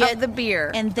then you get of the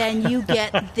beer. and then you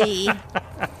get the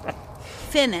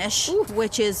finish,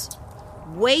 which is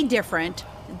way different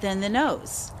than the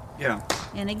nose. Yeah.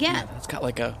 And again, It's got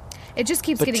like a. It just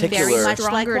keeps getting Particular- very Much like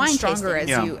stronger wine and stronger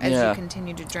tasting. as Yeah. you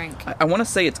continue to drink. I want to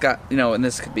say it's got, and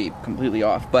this could be completely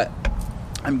off, but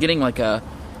I'm getting like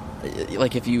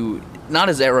if you, not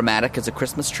as aromatic as a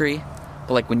Christmas tree,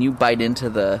 but like when you bite into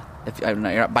you're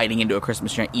not biting into a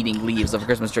Christmas tree, you're not eating leaves of a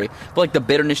Christmas tree, but like the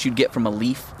bitterness you'd get from a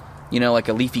leaf, like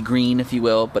a leafy green, if you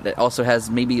will, but it also has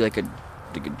maybe like a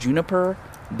juniper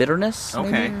bitterness.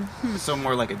 Okay. So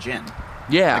more like a gin.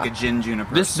 Yeah. Like a gin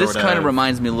juniper. This kind of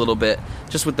reminds me a little bit,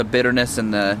 just with the bitterness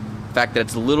and the fact that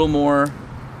it's a little more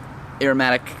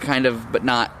aromatic, kind of, but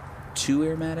not too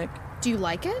aromatic. Do you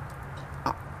like it?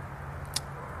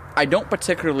 I don't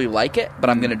particularly like it, but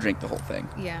I'm going to drink the whole thing.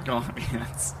 Yeah. Oh, I mean,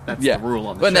 that's Yeah, the rule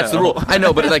on the and show. that's the rule. I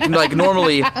know, but like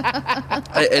normally,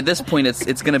 at this point,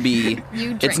 it's going to be.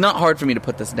 You It's drink. not hard for me to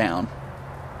put this down.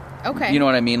 Okay. You know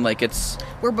what I mean? Like it's.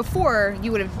 Where before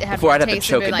you would have had Before more I'd have to taste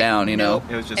choke and be it like, down, nope,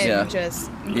 It was just- and Yeah.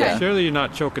 just okay. Yeah. Surely you're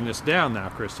not choking this down now,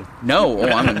 Kristen. No,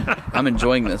 I'm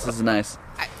enjoying this. This is nice.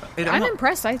 I'm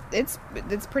impressed. It's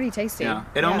pretty tasty. Yeah.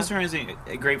 It almost reminds me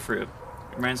of grapefruit.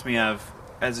 It reminds me of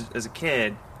as a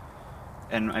kid,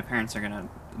 and my parents are gonna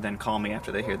then call me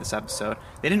after they hear this episode.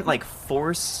 They didn't like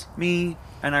force me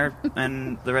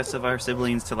and the rest of our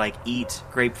siblings to like eat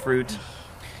grapefruit,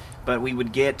 but we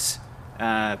would get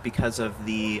because of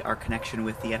our connection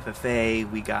with the FFA,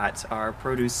 we got our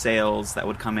produce sales that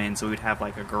would come in, so we'd have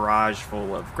like a garage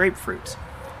full of grapefruit,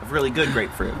 of really good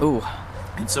grapefruit. Ooh,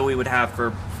 And so we would have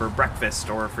for breakfast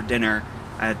or for dinner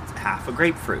half a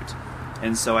grapefruit.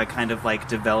 And so I kind of like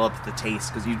developed the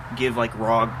taste, because you give like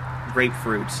raw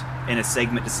grapefruit in a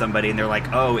segment to somebody and they're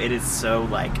like, oh, it is so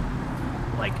like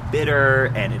bitter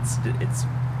and it's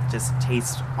just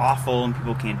tastes awful and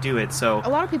people can't do it. So A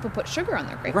lot of people put sugar on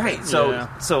their grapefruit. right, so Yeah.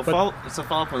 follow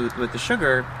up with the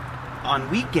sugar. On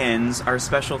weekends, our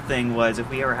special thing was if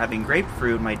we were having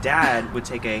grapefruit, my dad would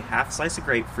take a half slice of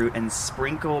grapefruit and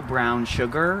sprinkle brown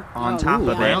sugar on top of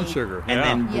it. Brown sugar, And yeah.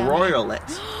 then Yummy. broil it.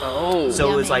 oh,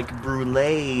 So it was Yummy. like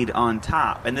bruleed on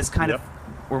top. And this kind Yep.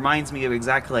 of reminds me of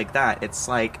exactly like that. It's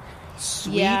like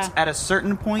sweet Yeah. at a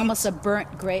certain point. almost a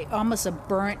burnt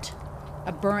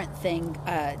thing.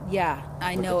 Yeah,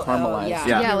 I know. caramelized. Yeah,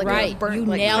 Yeah. Yeah, you're like a right. burnt, You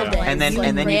like- nailed Yeah. it. and then you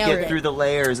nailed get it. through the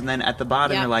layers, and then at the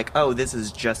bottom Yeah. you're like, oh, this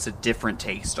is just a different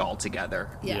taste altogether.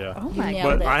 Yeah. Yeah. Oh You my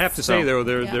nailed But it. I have to say, So-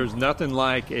 though, Yeah. there's nothing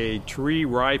like a tree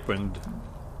ripened,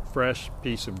 fresh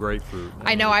piece of grapefruit.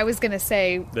 I know. I was gonna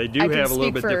say They do I can have a little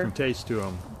speak bit for- different taste to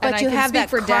them. and But I you can have speak that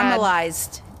for Dad.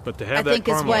 caramelized. But to I have think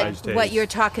that is caramelized what taste. you're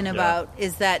talking Yeah. about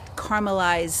is that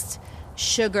caramelized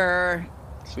sugar.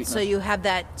 Sweetness. So you have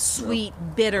that sweet,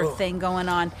 bitter thing going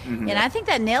on, and I think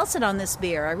that nails it on this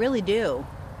beer. I really do,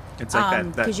 It's like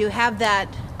that. because you have that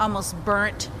almost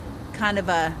burnt kind of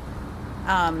a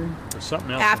There's something else in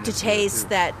this aftertaste,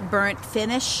 beer, that burnt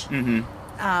finish.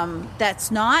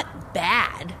 That's not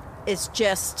bad. It's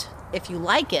just if you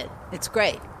like it, it's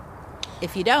great.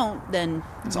 If you don't, then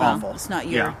It's awful. It's not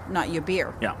Yeah. your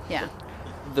beer. Yeah. yeah.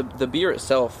 the beer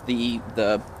itself, the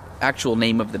actual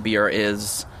name of the beer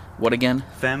is what again?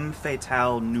 Femme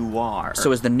Fatale Noir.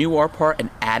 So is the noir part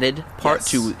an added part Yes.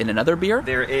 to in another beer?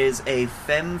 There is a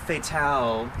Femme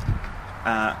Fatale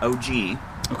OG.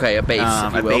 Okay, a base,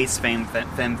 if you A will. base Femme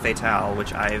Fatale,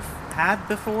 which I've had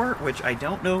before, which I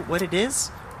don't know what it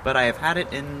is. but I have had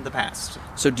it in the past.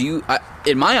 So do you?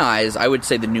 In my eyes, I would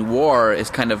say the Noir is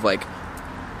kind of like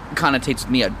connotates with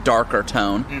me a darker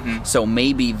tone. Mm-hmm. So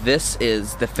maybe this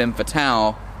is the Femme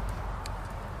Fatale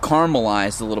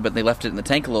caramelized a little bit. They left it in the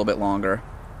tank a little bit longer,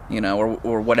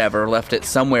 or whatever. Left it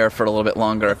somewhere for a little bit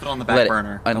longer. Left it on the back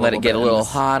burner and let it get a little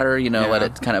hotter. Let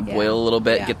it kind of Yeah. boil a little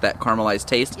bit, Yeah. get that caramelized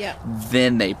taste. Yeah.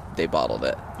 Then they bottled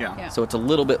it. Yeah. Yeah. So it's a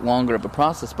little bit longer of a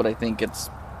process, but I think it's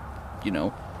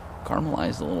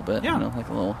caramelized a little bit. Yeah. Like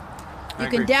a little. I You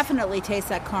can agree. definitely taste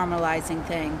that caramelizing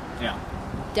thing. Yeah.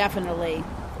 Definitely.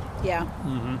 Yeah.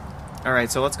 All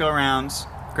right, so let's go around.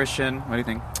 Christian, what do you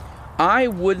think? I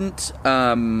wouldn't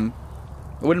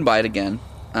buy it again.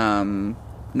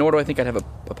 Nor do I think I'd have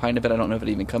a pint of it. I don't know if it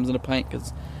even comes in a pint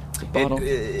because it's a bottle.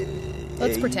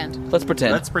 Let's pretend. Let's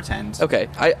pretend. Let's pretend. Okay,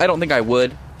 I don't think I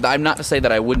would. I'm not to say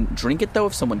that I wouldn't drink it though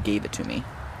if someone gave it to me.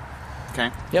 Okay.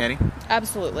 Yep. Katie?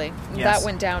 Absolutely. Yes. That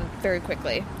went down very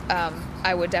quickly.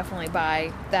 I would definitely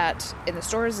buy that in the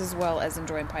stores as well as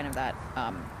enjoy a pint of that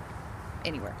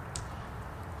anywhere.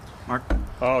 Mark?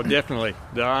 Oh, definitely.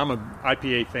 I'm an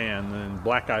IPA fan, and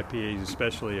black IPAs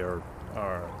especially are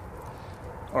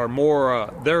more.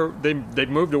 They've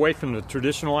moved away from the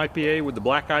traditional IPA with the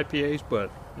black IPAs, but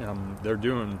they're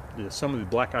doing some of the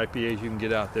black IPAs you can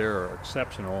get out there are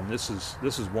exceptional, and this is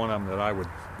one of them that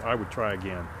I would try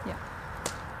again. Yeah.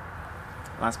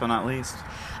 Last but not least.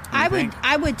 What do you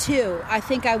I think? would too. I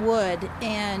think I would.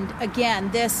 And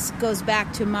again, this goes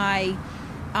back to my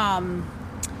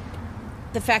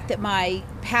the fact that my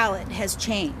palate has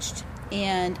changed,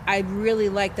 and I really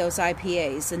like those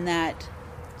IPAs and that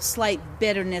slight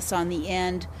bitterness on the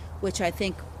end, which I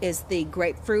think is the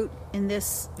grapefruit in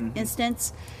this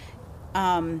instance,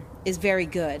 is very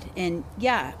good. And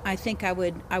yeah, I think I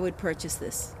would purchase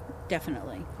this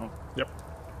definitely. Yep.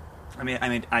 I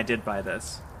mean, I did buy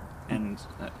this, and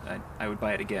I would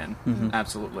buy it again.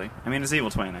 Absolutely. I mean, it's Evil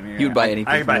Twin. I mean, You'd buy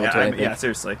anything I from Evil Twin, I yeah, think.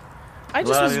 seriously. I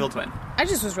Love just Evil was Twin. I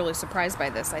just was really surprised by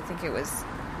this. I think it was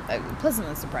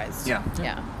pleasantly surprised. Yeah.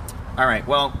 Yeah. All right.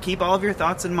 Well, keep all of your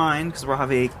thoughts in mind because we'll have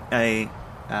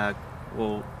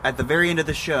well, at the very end of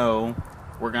the show,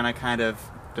 we're gonna kind of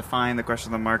define the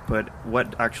question that Mark put.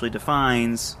 What actually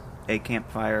defines a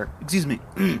campfire? Excuse me,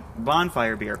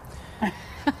 bonfire beer.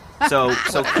 So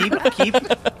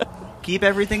keep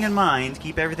everything in mind.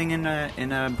 Keep everything in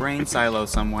a brain silo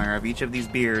somewhere of each of these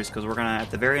beers because we're gonna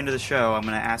at the very end of the show. I'm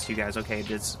gonna ask you guys, okay,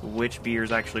 which beer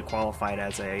is actually qualified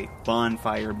as a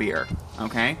bonfire beer?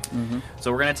 Okay.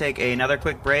 So we're gonna take another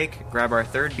quick break, grab our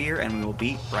third beer, and we will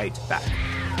be right back.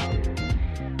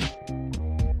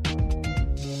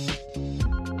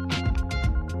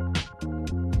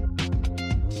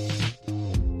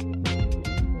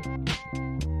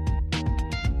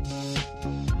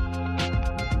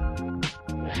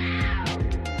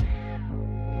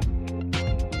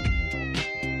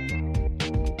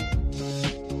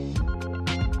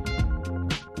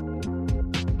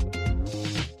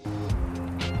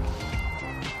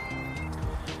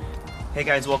 Hey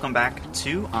guys, welcome back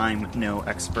to I'm No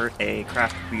Expert, a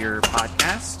craft beer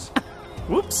podcast.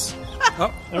 Whoops.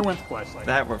 Oh, there went the flashlight.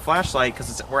 That we're flashlight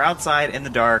because we're outside in the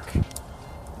dark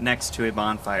next to a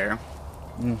bonfire.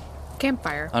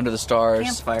 Campfire. Under the stars.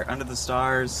 Campfire under the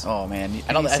stars. Oh man, you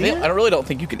see it? I really don't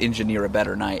think you could engineer a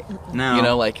better night.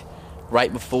 No. Like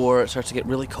right before it starts to get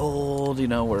really cold.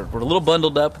 We're a little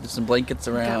bundled up. There's some blankets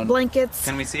Got around. blankets.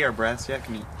 Can we see our breasts yet?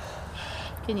 Can you?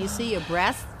 Can you see your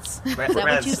breasts? Is Breasts, that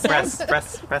what you said?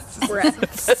 breasts.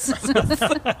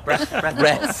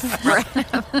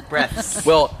 Breasts.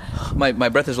 Well, my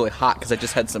breath is really hot because I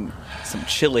just had some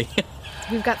chili.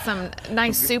 We've got some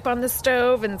nice soup on the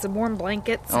stove and some warm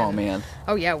blankets. Oh and- man,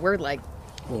 Oh yeah, we're like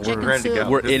We're ready to go.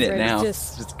 we're in it ready now.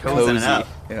 just cozying it up.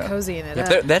 Yeah. cozying it Yeah,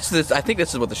 up. that's this. I think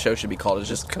this is what the show should be called. Is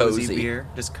just cozy. beer.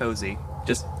 Just cozy.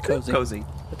 Just cozy. Cozy.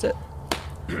 That's it.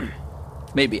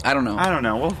 Maybe I don't know. I don't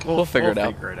know. We'll figure it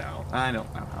out. Figure it out. I don't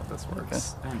know how this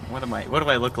works. And what do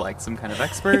I look like? Some kind of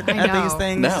expert I at know. these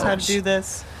things? No. How to do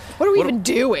this? What are we What- even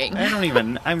doing? I don't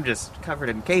even. I'm just covered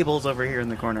in cables over here in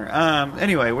the corner.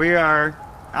 Anyway, we are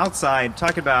outside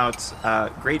talking about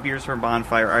great beers from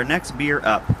Bonfire. Our next beer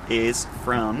up is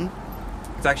from.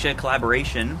 It's actually a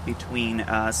collaboration between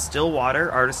Stillwater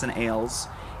Artisan Ales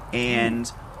and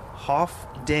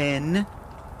Hofden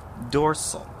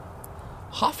Dorsal.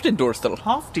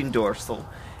 Hofdendorsal.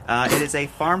 It is a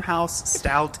farmhouse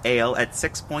stout ale at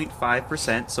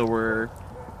 6.5%, so we're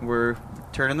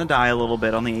turning the die a little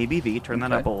bit on the ABV, turn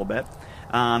that Okay. up a little bit.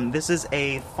 This is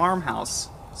a farmhouse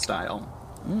style,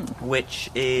 which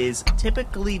is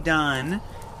typically done,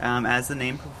 as the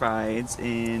name provides,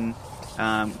 in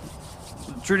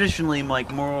traditionally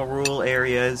like more rural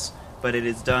areas but it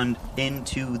is done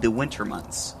into the winter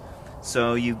months.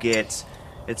 So you get,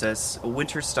 it's a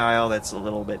winter style that's a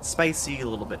little bit spicy, a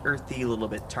little bit earthy, a little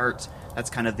bit tart. That's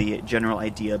kind of the general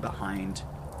idea behind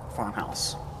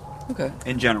Farmhouse. Okay.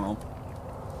 In general.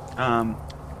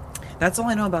 That's all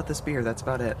I know about this beer. That's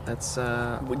about it. That's Do you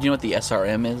know what the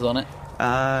SRM is on it?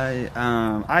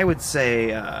 I would say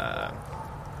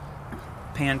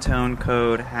Pantone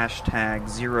code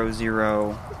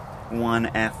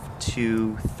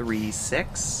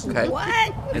 #001F236. Okay.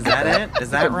 What? Is that it? Is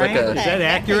that Like right? a- Is that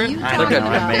accurate? I don't know.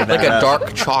 I made that Like a up.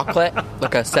 dark chocolate,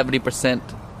 like a 70%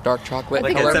 dark chocolate I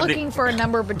think Like a we're color. 70 looking for a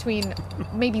number between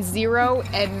maybe 0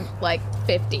 and like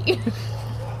 50.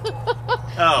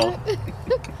 Oh,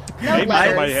 No Maybe letters.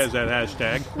 somebody has that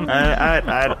hashtag.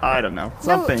 I don't know.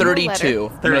 Something. No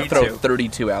 32. I'm going to throw 32.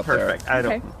 32 out Perfect. there. I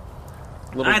don't. Okay.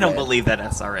 Little I don't red. believe that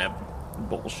SRM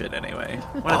bullshit. Anyway,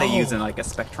 what are they Oh. using? Like a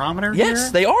spectrometer? Yes,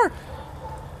 here? they are.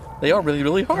 They are really,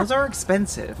 really hard. Those are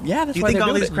expensive. Yeah, that's Do you why think they're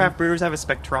all doing these it. craft brewers have a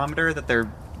spectrometer that they're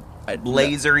I-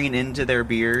 lasering into their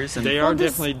beers? And They are Well,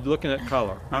 this- definitely looking at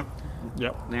color. Oh,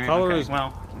 Yep. there- Color okay, is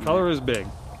well, color is big.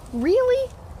 Really?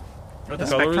 with a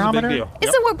Color is a big spectrometer. deal.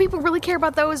 Isn't what people really care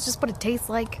about though is just what it tastes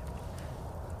like?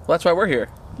 Well, that's why we're here.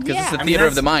 Because Yeah. it's the I mean, theater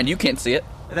of that's- the mind. You can't see it.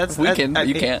 That's We that- can, that-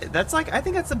 you it- can't. That's like, I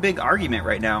think that's a big argument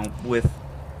right now with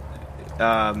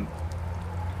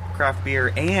craft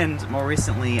beer, and more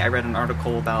recently, I read an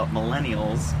article about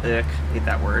millennials. Hate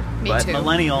that word, Me but too.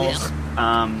 millennials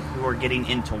who are getting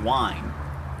into wine.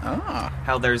 Ah.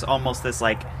 How there's almost this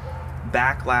like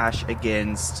backlash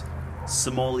against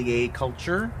sommelier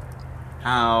culture.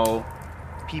 How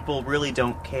people really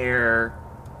don't care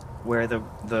where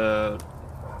the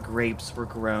grapes were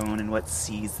grown and what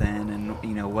season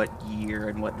and what year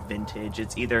and what vintage.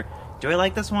 It's either do I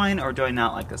like this wine or do I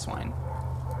not like this wine?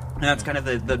 And that's kind of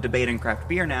the debate in craft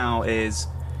beer now is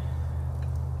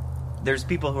there's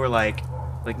people who are like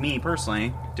me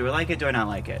personally, do I like it, do I not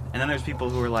like it? And then there's people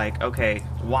who are like, okay,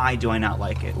 why do I not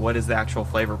like it? What is the actual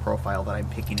flavor profile that I'm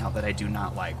picking out that I do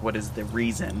not like? What is the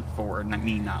reason for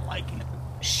me not liking it?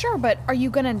 Sure, but are you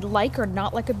gonna like or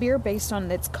not like a beer based on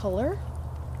its color?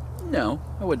 No,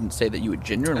 I wouldn't say that you would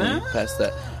genuinely pass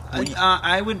that. Would you-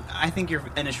 I think your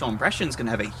initial impression is going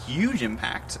to have a huge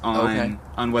impact on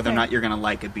whether or Okay. not you're going to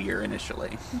like a beer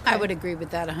initially. I would agree with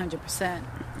that 100%.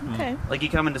 Okay. Like you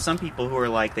come into some people who are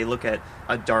like, they look at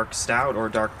a dark stout or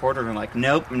a dark porter and they're like,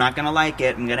 nope, I'm not going to like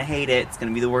it. I'm going to hate it. It's going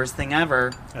to be the worst thing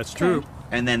ever. That's true.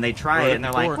 And then they try Heard it it and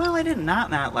they're before. like, well, I did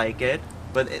not like it.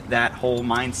 But that whole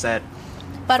mindset.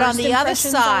 But on First the other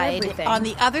impressions are side,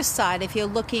 everything. if you're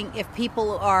looking, if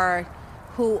people are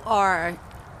who are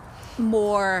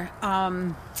more,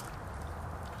 and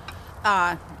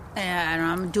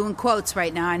I'm doing quotes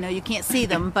right now. I know you can't see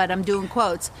them, but I'm doing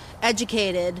quotes.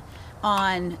 Educated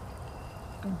on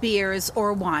beers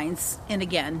or wines, and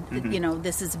again,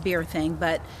 this is a beer thing.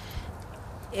 But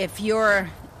if you're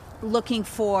looking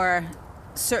for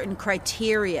certain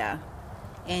criteria,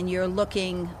 and you're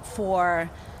looking for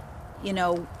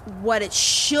what it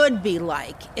should be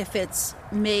like if it's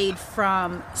made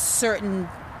from certain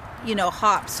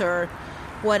hops or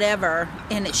whatever,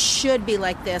 and it should be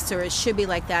like this or it should be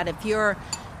like that. If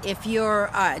you're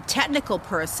a technical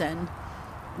person,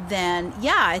 then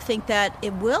I think that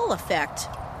it will affect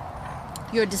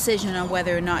your decision on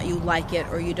whether or not you like it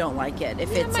or you don't like it.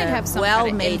 If It it's might have a some kind of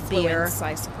well-made beer, influence,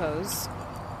 I suppose.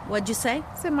 what'd you say?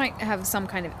 So it might have some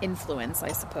kind of influence,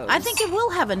 I suppose. I think it will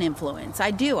have an influence.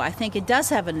 I do. I think it does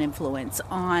have an influence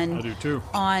on I do too.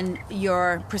 on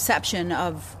your perception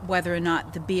of whether or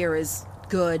not the beer is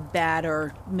good, bad,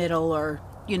 or middle, or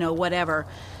whatever.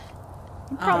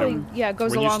 probably it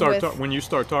goes When you along start with. when you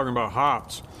start talking about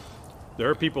hops, there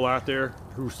are people out there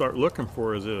who start looking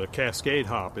for: is it a Cascade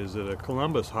hop? Is it a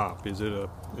Columbus hop? Is it a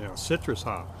citrus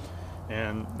hop?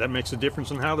 And that makes a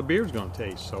difference in how the beer's going to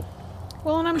taste. So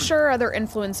Well, and I'm sure other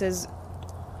influences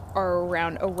are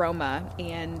around aroma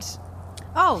and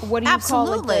Oh, what do you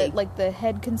absolutely. call like the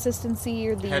head consistency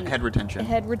or the Head retention.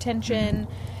 head retention,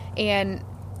 and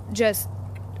just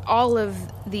all of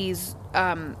these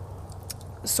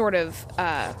sort of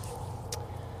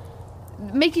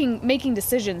making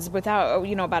decisions without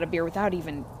about a beer without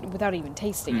even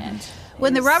tasting it.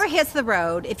 When the is- rubber hits the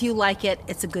road, if you like it,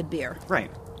 it's a good beer.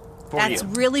 Right. For That's you.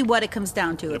 really what it comes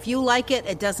down to. If you like it,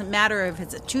 it doesn't matter if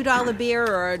it's a $2 beer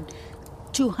or a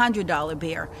 $200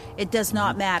 beer. It does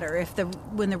not matter.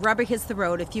 When the rubber hits the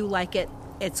road, if you like it,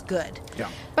 it's good. Yeah.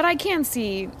 But I can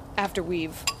see after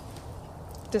we've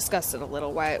discussed it a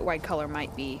little why color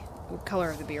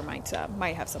of the beer might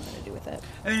have something to do with it.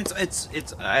 I mean, it's.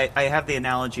 I have the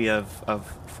analogy of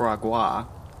foie gras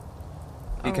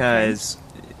because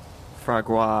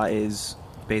Fragua is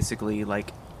basically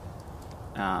like,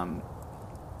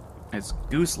 it's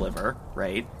goose liver,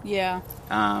 right? Yeah.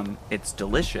 It's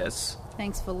delicious,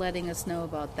 Thanks for letting us know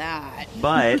about that.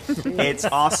 but it's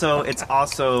also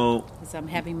Because I'm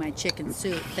having my chicken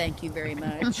soup. Thank you very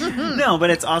much. no, but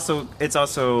it's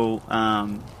also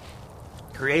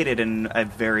created in a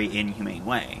very inhumane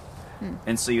way.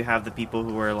 And so you have the people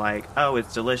who are like, oh,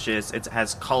 it's delicious, it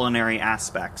has culinary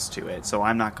aspects to it, so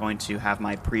I'm not going to have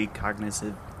my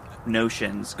precognitive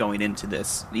notions going into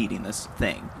this, eating this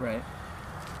thing. Right.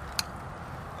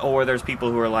 Or there's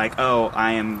people who are like, oh,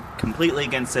 I am completely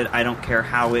against it, I don't care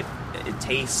how it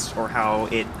tastes or how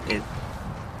it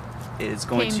is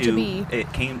going Came to be.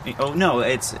 It came... Oh, no,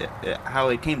 it's... how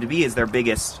it came to be is their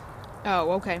biggest...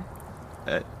 Oh, okay.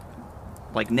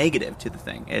 like negative to the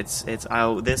thing. It's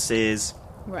oh, this is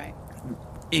Right.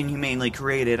 inhumanely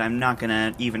created, I'm not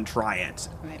gonna even try it.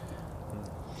 Right.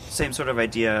 Same sort of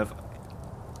idea of,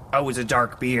 oh, it's a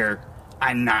dark beer,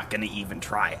 I'm not gonna even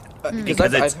try it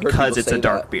because I've heard people it's say a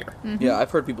dark that. beer. Yeah, I've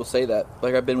heard people say that.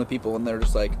 Like, I've been with people and they're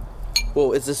just like,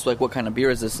 well, is this like, what kind of beer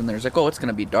is this? And they're just like, oh, it's going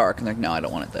to be dark. And they're like, no, I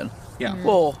don't want it then. Yeah.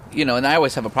 Well, and I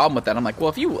always have a problem with that. I'm like, well,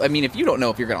 if you don't know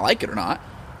if you're going to like it or not.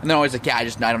 And they're always like, yeah, I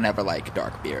don't ever like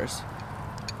dark beers.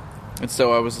 And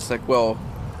so I was just like, well,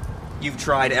 You've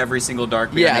tried every single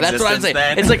dark beer. yeah, in that's what I'm existence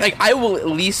saying. then? It's like I will at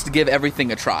least give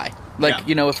everything a try. Like,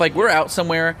 Yeah. if like we're out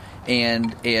somewhere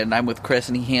and I'm with Chris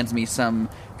and he hands me some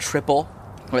triple,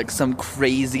 like some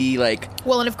crazy like,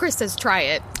 Well, and if Chris says try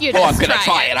it, you oh, I'm just gonna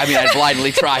try it. I mean, I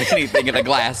blindly try anything in a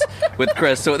glass with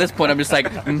Chris. So at this point, I'm just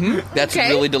like, that's Okay.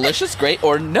 really delicious, great,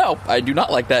 or no, I do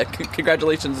not like that.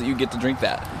 Congratulations that you get to drink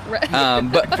that.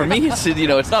 Right. But for me,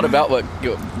 it's not about what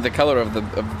the color of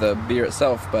the beer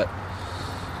itself, but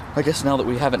I guess now that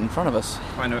we have it in front of us,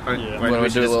 Why don't Yeah. we Why don't we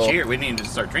should do a just little- cheer? We need to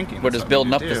start drinking. we're That's just what we building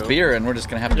need up to this do. beer, and we're just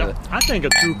gonna have to. I think a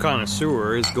true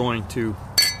connoisseur is going to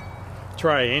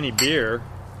try any beer.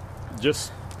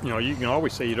 Just you can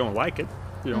always say you don't like it.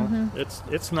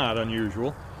 It's not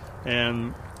unusual,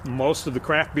 and most of the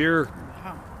craft beer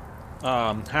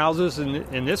houses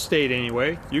in this state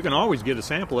anyway, you can always get a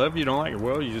sample of it. You don't like it,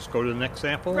 well, you just go to the next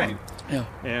sample, Right. Yeah.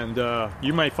 And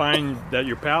you might find that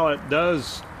your palate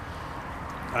does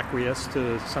acquiesce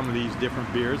to some of these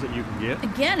different beers that you can get.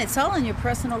 Again, it's all in your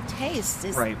personal taste.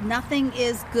 Right. Nothing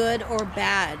is good or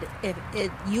bad.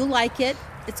 If you like it,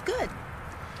 it's good.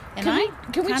 And Can I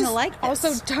we kind of just like this.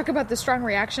 also talk about the strong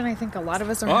reaction I think a lot of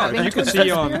us are Oh, having? you can towards see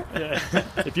this on beer?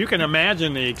 if you can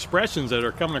imagine the expressions that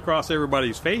are coming across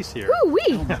everybody's face here. Ooh-wee.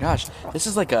 Oh my gosh, this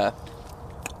is like I'm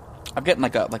getting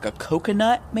like a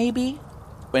coconut maybe,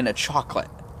 and a chocolate.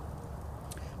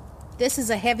 This is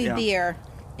a heavy Yeah. beer,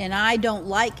 and I don't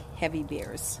like heavy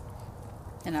beers.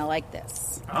 And I like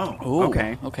this. Oh, Ooh,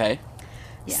 okay. Okay.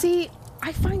 Yeah. See,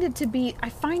 I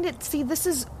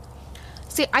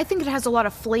think it has a lot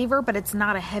of flavor, but it's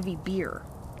not a heavy beer.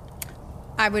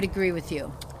 I would agree with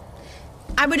you.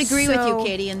 I would agree with you, So-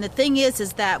 Katie. And the thing is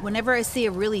that whenever I see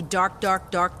a really dark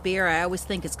beer, I always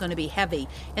think it's going to be heavy.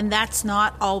 And that's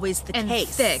not always the And case.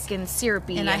 thick and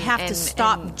syrupy. And I have to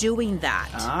stop and- doing that.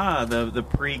 Ah, the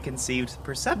preconceived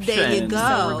perception. There you go.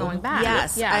 So we're going back.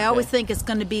 Yes, Yeah. I always think it's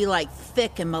going to be like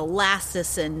thick and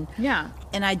molasses, and Yeah.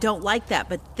 I don't like that.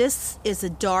 But this is a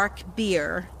dark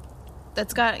beer,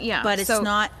 That's got, yeah. but it's so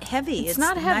not heavy. It's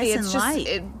not heavy. Nice it's and just,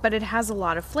 light. but it has a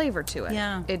lot of flavor to it.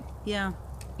 Yeah.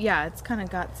 Yeah, it's kind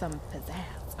of got some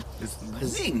pizzazz. It's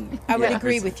zing. I would Yeah.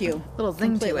 agree with you. Little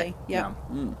zing to completely. it. Yeah.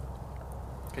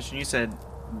 Because you said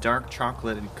dark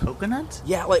chocolate and coconut.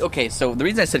 Yeah, like okay. So the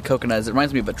reason I said coconut is it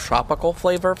reminds me of a tropical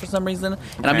flavor for some reason,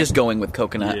 and I'm Okay. just going with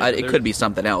coconut. Yeah, It there- could be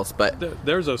something else, but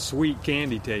There's a sweet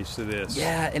candy taste to this.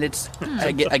 yeah, and it's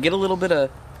I get a little bit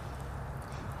of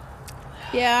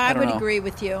Yeah, I don't would know. agree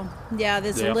with you. Yeah,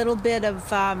 there's Yeah. a little bit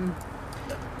of, I'm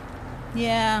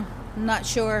not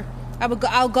sure.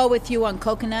 I'll go with you on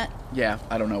coconut. yeah.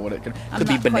 I don't know what it could I'm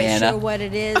be not quite banana. sure what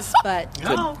it is, but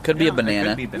Could be a it banana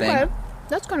could be thing. banana. Okay.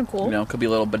 That's kind of cool. Could be a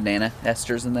little banana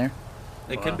esters in there.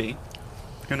 It could be.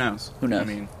 Who knows? Who knows? I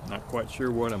mean, Not quite sure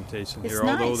what I'm tasting It's here,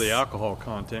 although nice. the alcohol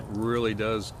content really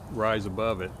does rise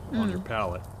above it on your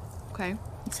palate. Okay.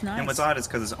 it's nice. and what's odd is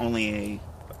because it's only a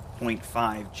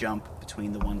 0.5 jump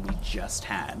between the one we just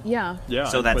had. Yeah. Yeah,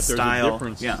 So that but there's style- a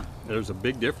difference. yeah. There's a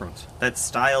big difference. That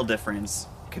style difference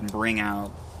can bring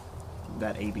out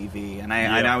that ABV, and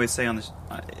I Yeah. always say on this,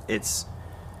 it's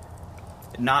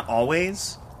not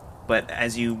always, but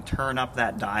as you turn up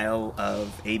that dial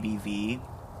of ABV,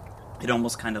 it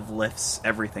almost kind of lifts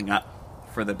everything up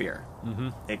for the beer. Mm-hmm.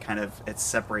 It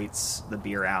separates the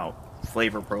beer out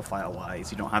flavor profile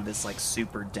wise. You don't have this like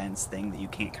super dense thing that you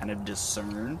can't kind of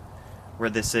discern. Where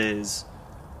this is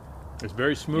It's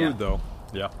very smooth, Yeah. though.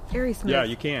 Yeah. Very smooth. Yeah,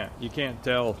 you can't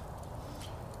tell.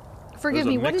 Forgive There's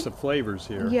me. a What mix did? of flavors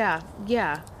here.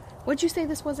 Yeah. What'd you say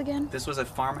this was again? This was a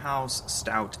farmhouse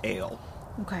stout ale.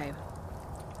 Okay.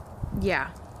 Yeah,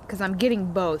 because I'm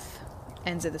getting both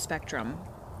ends of the spectrum.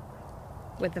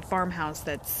 With the farmhouse,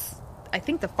 I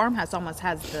think the farmhouse almost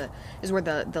is where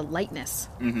the lightness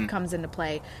comes into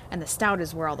play, and the stout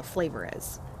is where all the flavor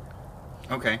is.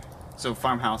 Okay. So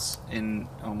farmhouse in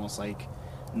almost like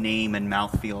name and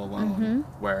mouthfeel alone,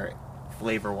 where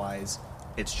flavor-wise,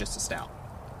 it's just a stout.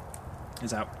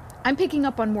 Is that... I'm picking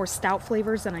up on more stout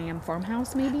flavors than I am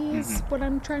farmhouse, maybe, is what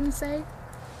I'm trying to say.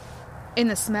 In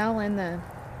the smell and the...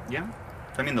 Yeah.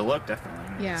 I mean, the look, definitely.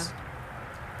 I mean, Yeah.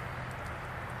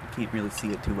 You can't really see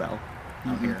it too well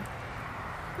out here.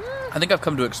 I think I've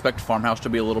come to expect farmhouse to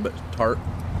be a little bit tart,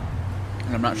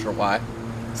 and I'm not sure why.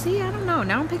 See, I don't know.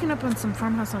 Now I'm picking up on some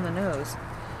farmhouse on the nose.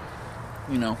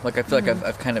 You know, like I feel like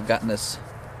I've kind of gotten this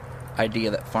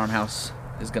idea that farmhouse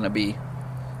is going to be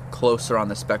closer on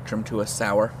the spectrum to a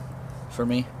sour for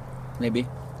me, maybe.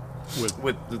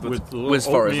 With little As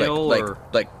far as oatmeal or-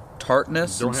 like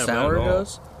tartness Don't and have that sour at all.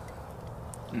 goes.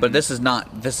 But this is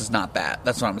not that.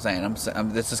 That's what I'm saying.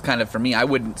 This is kind of, for me, I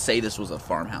wouldn't say this was a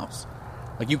farmhouse.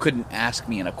 Like, you couldn't ask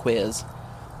me in a quiz.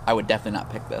 I would definitely not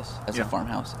pick this as a Yeah.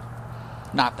 farmhouse.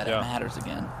 Not that Yeah. it matters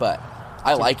again, but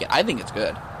I like it. I think it's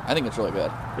good. I think it's really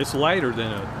good. It's lighter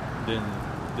than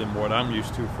what I'm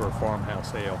used to for a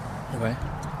farmhouse ale. Okay.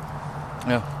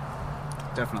 Yeah.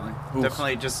 Definitely. Oof.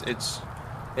 Definitely just it's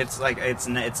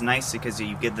nice because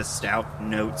you get the stout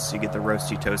notes, you get the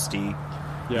roasty toasty.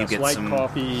 Yeah, you it's get light some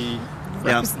coffee.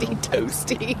 Yeah, Toasty,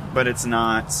 toasty. but it's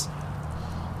not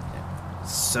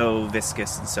so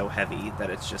viscous and so heavy that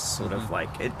it's just sort of like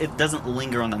it doesn't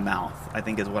linger on the mouth, I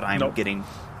think is what I'm Nope. getting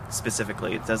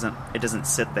specifically. It doesn't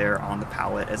sit there on the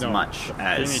palate as No, much the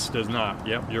as finish does not.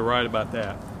 Yep, you're right about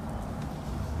that.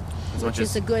 Which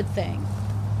is a good thing.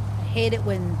 I hate it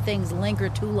when things linger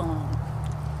too long.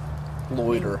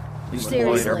 Loiter.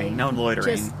 Seriously. No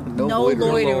loitering. Just No no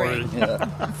loitering. loitering. Yeah.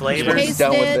 Flavors. Taste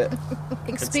Done with it, it.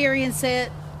 experience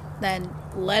it, then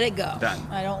let it go. Done.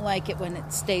 I don't like it when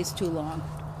it stays too long.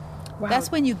 Wow. That's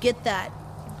when you get that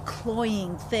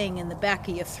cloying thing in the back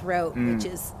of your throat, which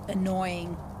is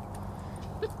annoying.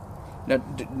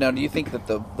 Now, do you think that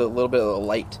the little bit of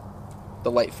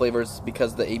the light flavors,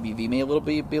 because the ABV may be a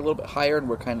little bit higher, and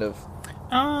we're kind of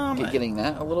getting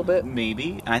that a little bit?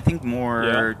 Maybe. I think more.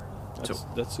 Yeah. to-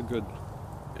 That's a good.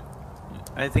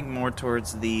 I think more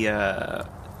towards the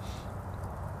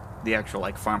actual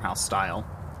like farmhouse style.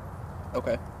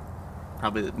 Okay.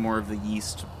 Probably more of the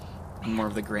yeast, more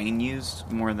of the grain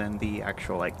used, more than the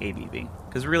actual like ABV.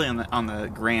 Because really, on the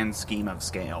grand scheme of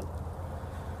scale,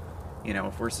 you know,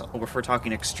 if we're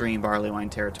talking extreme barley wine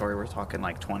territory, we're talking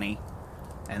like 20,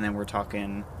 and then we're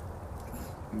talking,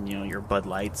 you know, your Bud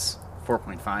Lights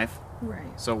 4.5.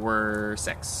 Right. So we're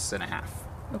 6.5.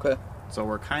 Okay. So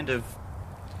we're kind of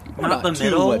We're not the too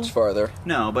middle. much farther.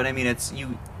 No, but I mean, it's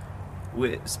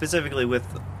specifically with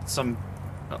some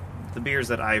the beers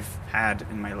that I've had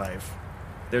in my life.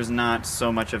 There's not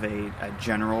so much of a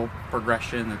general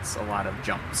progression. It's a lot of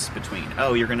jumps between.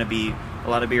 Oh, a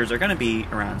lot of beers are going to be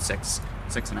around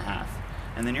 6.5,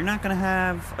 and then you're not going to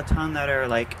have a ton that are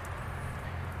like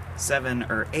 7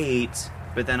 or 8.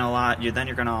 But then you're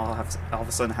going to all of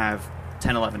a sudden have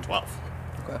 10, 11, 12.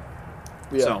 Okay.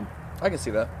 Yeah. So I can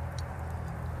see that.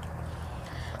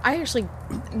 I actually,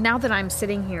 now that I'm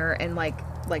sitting here and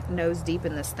like nose deep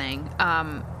in this thing,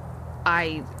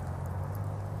 I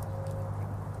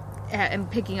am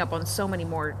picking up on so many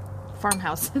more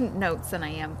farmhouse notes than I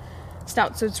am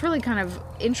stout. So it's really kind of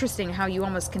interesting how you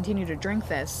almost continue to drink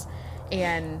this,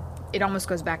 and it almost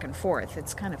goes back and forth.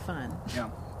 It's kind of fun. yeah.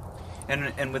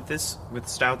 And with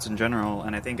stouts in general,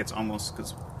 and I think it's almost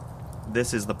because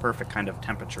this is the perfect kind of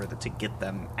temperature to get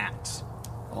them at,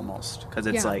 almost, because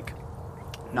it's Yeah. like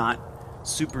not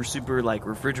super like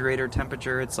refrigerator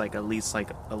temperature. It's like at least like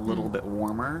a little bit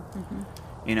warmer.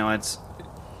 You know, it's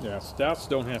Yeah, stouts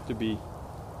don't have to be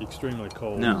extremely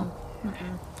cold. no,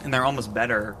 and they're almost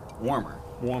better warmer.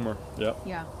 Warmer. Yep.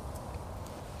 Yeah.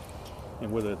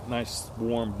 And with a nice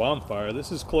warm bonfire,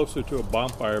 this is closer to a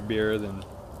bonfire beer than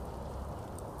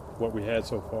what we had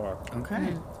so far.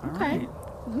 Okay, all Okay. right,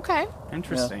 Okay.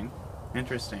 interesting.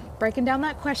 Breaking down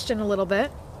that question a little bit.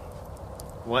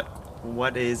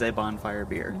 What is a bonfire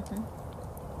beer?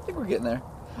 I think we're getting there.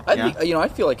 Yeah. I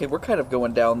feel like we're kind of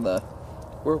going down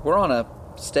we're on a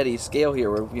steady scale here.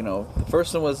 Where the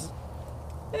first one was,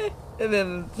 and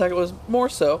then the second was more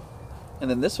so, and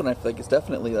then this one I feel like is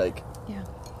definitely like Yeah.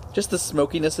 just the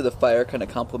smokiness of the fire kind of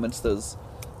complements those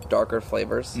darker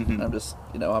flavors. And I'm just,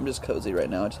 I'm just cozy right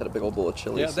now. I just had a big old bowl of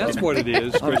chili. Yeah, so that's what it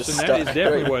is, I'm just Kristen. That is stuck.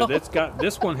 definitely what it's got.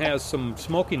 This one has some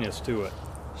smokiness to it.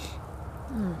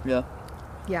 Yeah.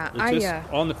 Yeah, It's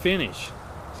just on the finish.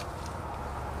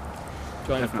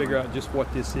 Trying to Definitely. figure out just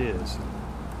what this is.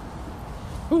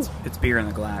 It's beer in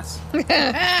the glass. Would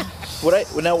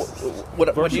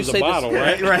you Versus a say bottle,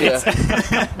 this, right?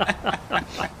 Yeah.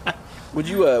 Would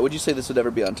you say this would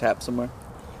ever be on tap somewhere?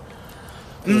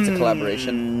 'Cause it's a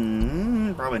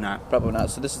collaboration. Probably not. Probably not.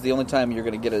 So this is the only time you're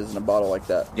going to get it is in a bottle like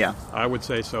that. Yeah. I would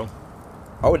say so.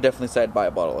 I would definitely say I'd buy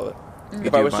a bottle of it.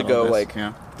 If do I a was to bottle go of this,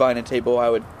 yeah. find a table, I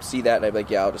would see that and I'd be like,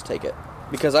 yeah, I'll just take it.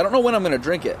 Because I don't know when I'm going to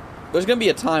drink it. There's going to be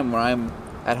a time when I'm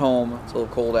at home, it's a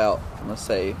little cold out, I'm going to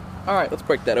say, all right, let's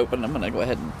break that open. I'm going to go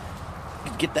ahead and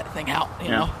get that thing out, you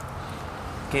know?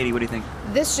 Katie, what do you think?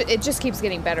 It just keeps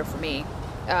getting better for me.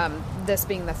 This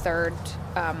being the third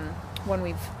one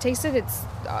we've tasted, it's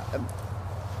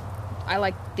I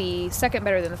like the second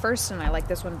better than the first, and I like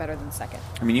this one better than the second.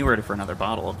 I mean, you were ready for another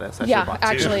bottle of this. I Yeah, should've bought two.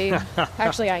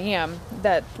 actually, I am.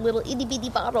 That little itty bitty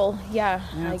bottle. Yeah.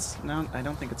 No, I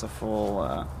don't think it's a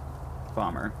full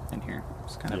bomber in here.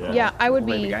 It's kind of Yeah, I would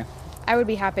baby be. guy. I would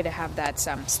be happy to have that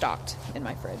stocked in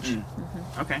my fridge.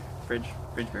 Okay, fridge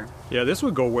beer. Yeah, this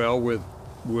would go well with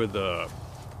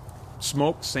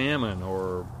smoked salmon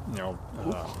or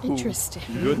Interesting.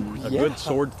 good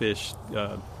swordfish,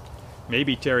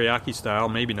 maybe teriyaki style,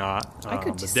 maybe not. I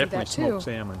could but see definitely that, too. smoked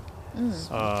salmon.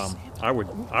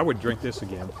 I would drink this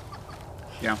again.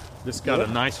 Yeah. This got a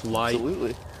nice light,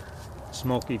 Absolutely.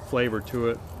 smoky flavor to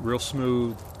it, real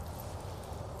smooth.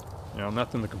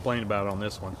 Nothing to complain about on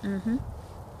this one.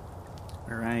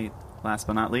 All right. Last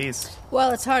but not least. Well,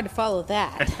 it's hard to follow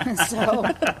that. So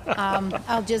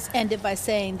I'll just end it by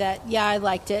saying that, yeah, I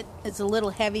liked it. It's a little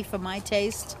heavy for my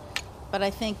taste, but I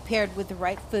think paired with the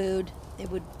right food, it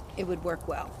would work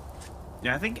well.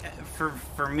 Yeah, I think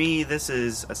for me, this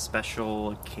is a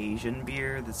special occasion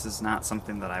beer. This is not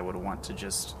something that I would want to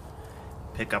just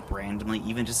pick up randomly,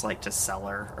 even just like to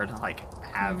cellar or to like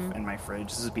have in my fridge.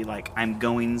 This would be like, I'm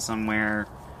going somewhere,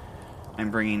 I'm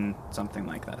bringing something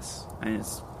like this. And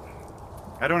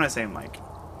I don't want to say I'm like,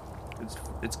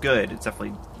 it's good. It's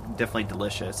definitely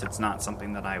delicious. It's not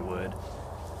something that I would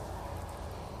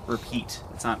repeat.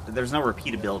 There's no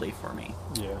repeatability for me.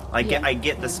 Yeah. I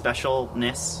get the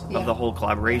specialness Yeah. of the whole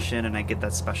collaboration, and I get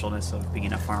that specialness of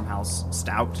being a farmhouse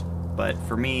stout. But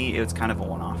for me, it's kind of a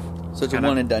one-off. So it's a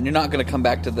one and done. You're not going to come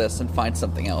back to this and find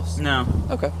something else. No,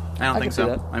 Okay. I don't think can see so.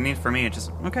 that. I mean, for me, it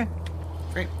just okay,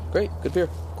 great. Great. Good beer.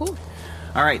 Cool.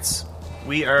 All right,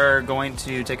 we are going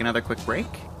to take another quick break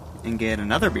and get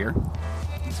another beer,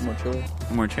 Some more chili.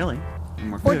 more chili,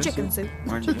 more Or food. chicken soup.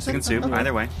 Or chicken soup.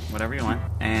 Either way, whatever you want.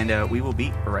 And we will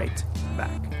be right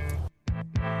back.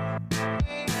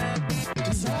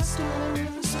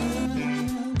 Disasters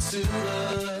into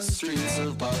the streets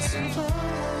of Boston.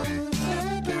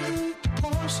 Epic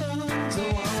proportions, no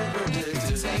one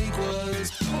predicted. Tank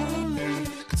was only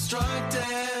constructed.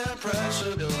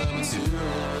 Pressure built up into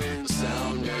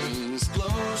astounding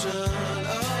explosion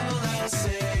of the last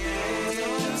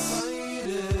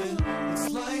It's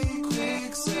like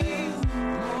quicksand. The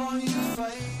more you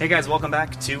fight. Hey guys, welcome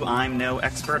back to I'm No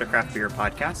Expert, a craft beer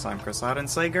podcast. I'm Chris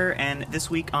Loudenslager, and this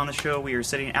week on the show we are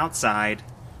sitting outside,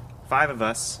 5 of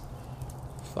us,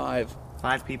 5.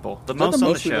 5 people. The Is that most the on the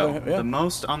most we've show. ever- yeah. The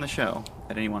most on the show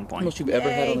at any one point. Most you've ever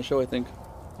had Yay. on the show, I think.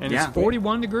 And Yeah. it's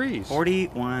 41 degrees.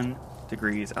 41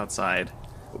 degrees outside.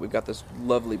 But we've got this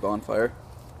lovely bonfire.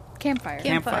 Campfire.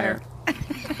 Campfire.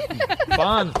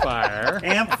 Bonfire.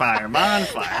 Campfire,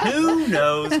 bonfire. Who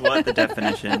knows what the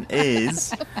definition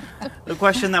is? The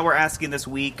question that we're asking this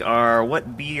week are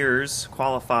what beers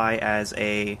qualify as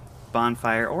a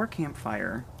bonfire or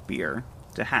campfire beer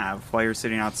to have while you're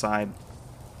sitting outside.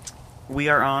 We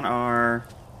are on our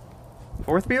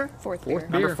 4th beer? Fourth beer. beer.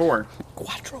 Number 4.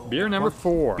 Quattro. Beer number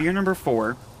 4. Beer number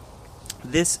 4.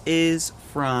 This is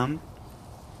the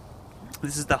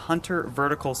Hunter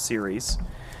Vertical Series.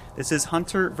 This is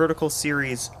Hunter Vertical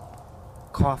Series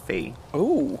Coffee.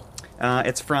 Oh.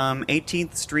 It's from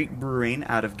 18th Street Brewing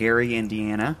out of Gary,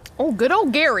 Indiana. Oh, good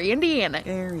old Gary, Indiana.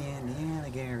 Gary, Indiana,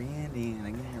 Gary,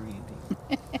 Indiana, Gary,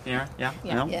 Indiana. Yeah, yeah,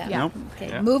 Yeah, no, yeah. nope. Okay,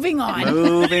 Yeah. moving on.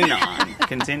 Moving on,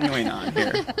 continuing on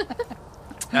here.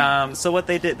 So what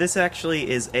they did, this actually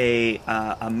is a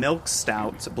milk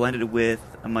stout blended with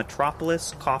a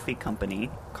Metropolis Coffee Company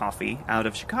coffee out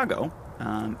of Chicago.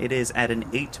 It is at an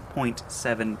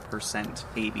 8.7%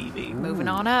 ABV. Moving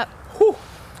on up.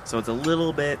 So it's a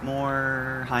little bit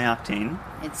more high octane.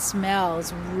 It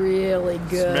smells really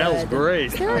good. Smells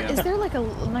great. Is there like a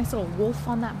nice little wolf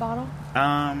on that bottle?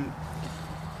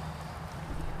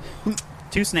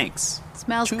 2 snakes.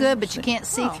 Smells Two good, but you can't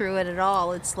see Oh. through it at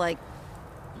all. It's like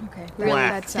Okay. really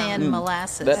Black. thin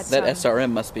molasses. That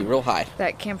SRM must be real high.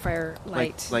 That campfire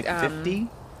light. Like 50,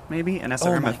 maybe? An Oh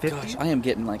SRM my of 50? gosh, I am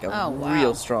getting like a Oh, wow.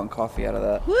 real strong coffee out of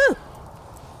that. Woo!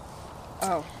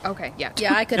 Oh, okay. Yeah.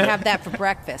 Yeah, I could have that for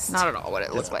breakfast. Not at all what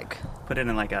it looks like. Put it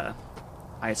in like a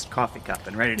iced coffee cup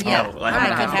and ready to Yeah, go. I Like,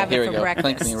 could have Here it we for go.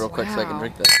 breakfast. Clink me real quick so I can Wow.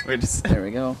 drink this. We're just- There we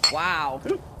go. Wow.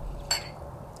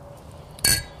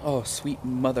 Oh, sweet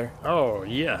mother. Oh,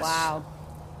 yes. Wow.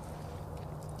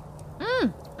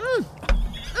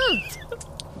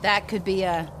 That could be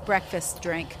a breakfast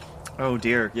drink. Oh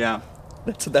dear, yeah.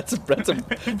 That's an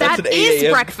That 8 is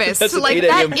a.m. breakfast. That's an Like 8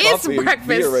 a.m. that is coffee beer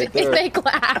breakfast right there. in a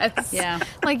glass. Yeah.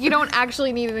 Like you don't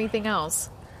actually need anything else.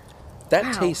 That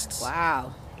Wow. tastes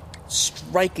Wow.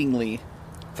 strikingly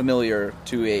familiar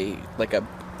to a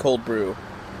cold brew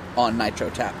on Nitro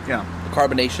Tap. Yeah. The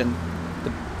carbonation,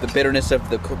 the bitterness of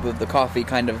the coffee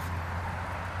kind of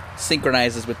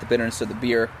synchronizes with the bitterness of the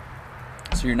beer,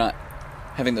 so you're not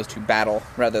having those two battle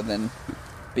rather than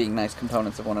being nice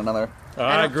components of one another.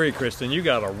 I agree, Kristen. You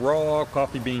got a raw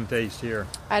coffee bean taste here.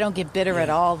 I don't get bitter at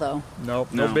all, though. Nope,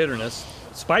 No. no bitterness.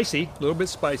 Spicy, a little bit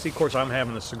spicy. Of course, I'm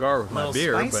having a cigar with my Well,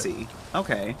 beer, spicy.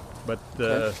 Okay. but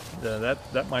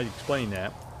that might explain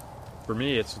that. For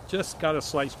me, it's just got a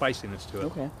slight spiciness to it.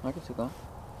 Okay, I can see that.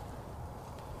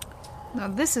 Now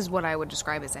this is what I would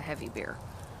describe as a heavy beer.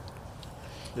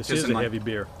 This Just is in a my- heavy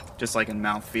beer. Just like in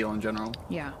mouthfeel in general.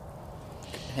 Yeah.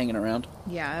 Hanging around.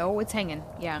 Yeah. Oh, it's hanging.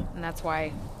 Yeah, and that's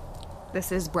why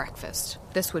this is breakfast.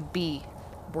 This would be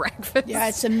breakfast. Yeah,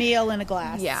 it's a meal in a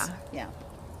glass. Yeah. Yeah.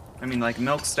 I mean, like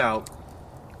milk stout,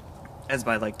 as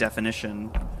by like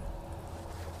definition,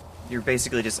 you're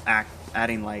basically just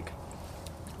adding like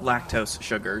lactose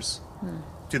sugars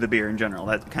to the beer in general.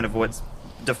 That's kind of what's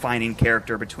defining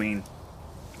character between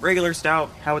regular stout,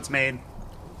 how it's made,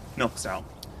 milk stout.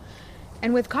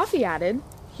 And with coffee added,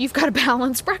 you've got a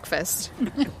balanced breakfast.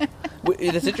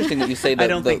 It's interesting that you say that. I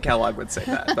don't think Kellogg would say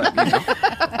that, but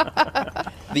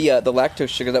you know. the lactose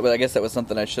sugar. I guess that was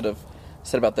something I should have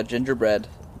said about the gingerbread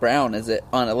brown. Is it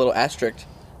on a little asterisk?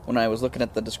 When I was looking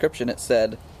at the description, it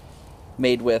said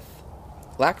made with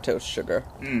lactose sugar,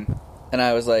 and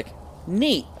I was like,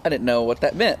 neat. I didn't know what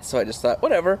that meant, so I just thought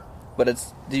whatever. But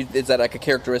is that like a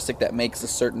characteristic that makes a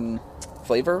certain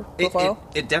flavor profile?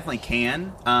 It definitely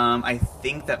can. I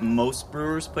think that most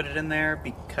brewers put it in there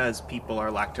because people are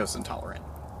lactose intolerant.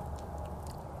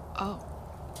 Oh.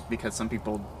 Because some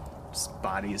people's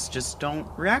bodies just don't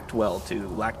react well to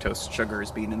lactose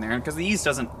sugars being in there, because the yeast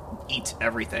doesn't eat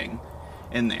everything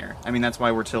in there. I mean, that's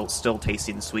why we're still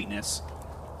tasting the sweetness.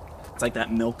 It's like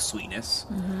that milk sweetness.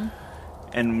 Mm-hmm.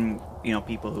 And, you know,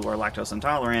 people who are lactose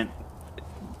intolerant,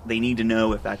 they need to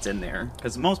know if that's in there.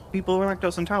 Because most people who are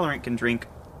lactose intolerant can drink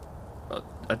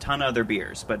a ton of other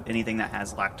beers, but anything that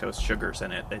has lactose sugars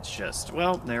in it, it's just,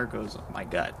 well, there goes my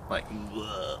gut. Like,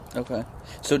 ugh. Okay.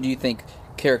 So do you think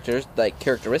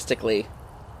characteristically,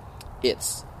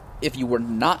 it's if you were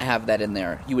not have that in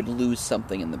there, you would lose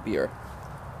something in the beer?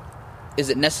 Is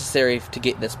it necessary to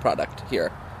get this product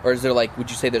here, or is there would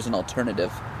you say there's an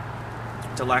alternative?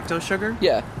 To lactose sugar?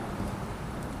 Yeah.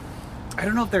 I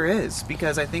don't know if there is,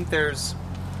 because I think there's,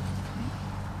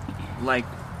 like,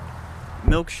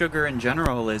 milk sugar in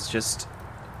general is just,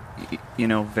 you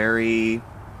know, very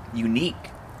unique.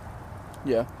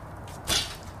 Yeah.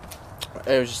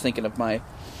 I was just thinking of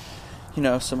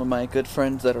some of my good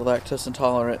friends that are lactose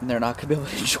intolerant, and they're not going to be able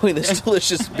to enjoy this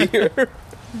delicious beer.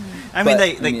 I mean,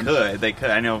 But, they could.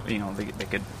 I know, you know, they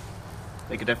could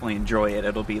definitely enjoy it.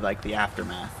 It'll be like the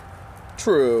aftermath.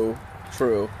 True.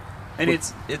 And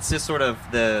it's just sort of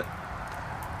the...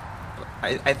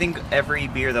 I think every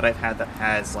beer that I've had that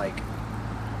has, like,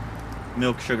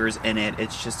 milk sugars in it,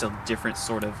 it's just a different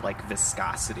sort of, like,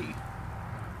 viscosity.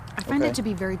 I find Okay. it to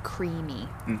be very creamy.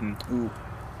 Ooh.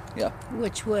 Yeah.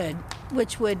 Which would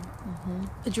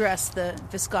address the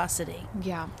viscosity.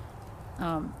 Yeah.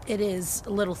 It is a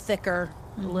little thicker,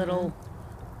 a little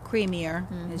creamier,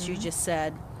 as you just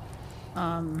said.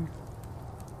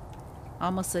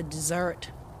 Almost a dessert.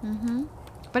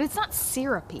 But it's not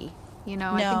syrupy. You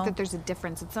know, I No. think that there's a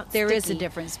difference. It's not There is a sticky.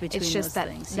 difference between it's just those that,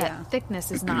 things, that yeah.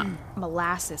 thickness is not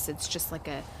molasses. It's just like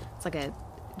a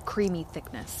creamy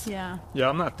thickness. Yeah. Yeah,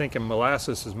 I'm not thinking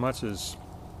molasses as much as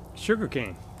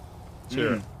sugarcane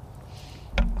syrup.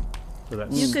 So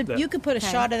that's, You could put a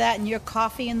Okay. shot of that in your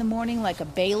coffee in the morning, like a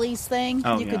Bailey's thing.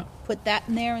 Oh, you yeah. could put that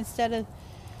in there instead of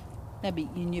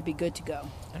and you'd be good to go.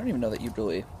 I don't even know that you'd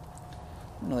really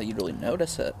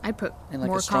notice it. I'd put And like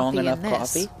more a strong coffee enough in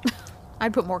this. coffee?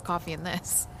 I'd put more coffee in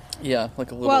this. Yeah,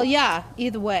 like a little. Well, yeah,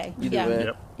 either way. Either yeah. way.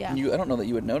 Yep. Yeah. I don't know that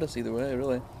you would notice either way,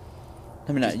 really.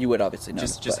 I mean, you would obviously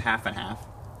notice. Just but- half and half.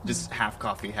 Just half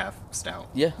coffee, half stout.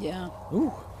 Yeah. Yeah.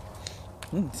 Ooh.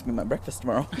 It's gonna be my breakfast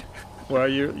tomorrow. Well,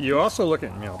 you also look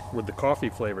at, with the coffee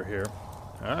flavor here.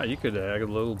 You could add a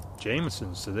little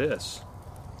Jameson's to this,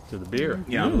 to the beer.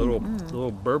 Yeah. A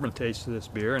little bourbon taste to this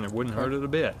beer, and it wouldn't hurt it a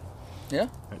bit. Yeah.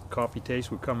 That coffee taste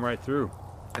would come right through.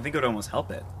 I think it would almost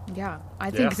help it. Yeah, I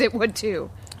think Yeah. it would too.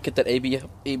 Get that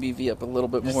ABV up a little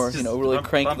bit more. Just Really bump-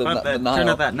 crank bump the that, knob. turn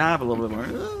up that knob a little bit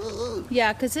more.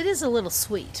 Yeah, because it is a little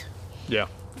sweet. Yeah.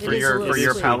 It For is your- a little for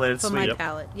your sweet. palate, it's For my sweet.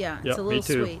 palate, yeah. Yep, It's a little me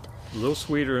too. sweet. A little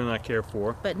sweeter than I care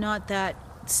for. But not that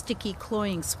sticky,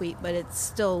 cloying sweet, but it's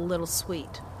still a little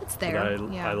sweet. It's But there. I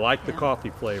yeah. like the Yeah. coffee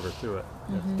flavor to it.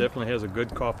 It definitely has a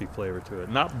good coffee flavor to it.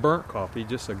 Not burnt coffee,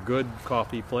 just a good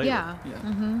coffee flavor. Yeah.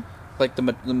 Yeah. Like the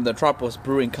Metropolis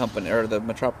Brewing Company or the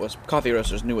Metropolis Coffee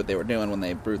Roasters knew what they were doing when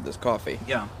they brewed this coffee.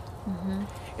 Yeah.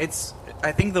 It's.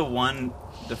 I think the one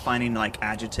defining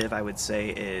adjective I would say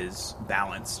is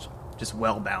balanced, just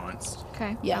well balanced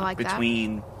Okay. Yeah. I like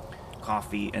between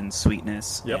coffee and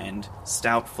sweetness Yep. and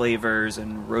stout flavors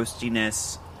and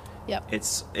roastiness. Yep.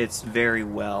 It's very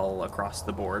well across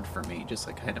the board for me. Just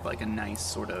kind of a nice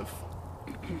sort of.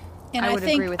 And I I, would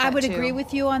think agree with I that, would too. agree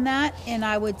with you on that, and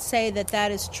I would say that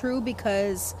that is true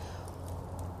because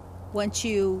once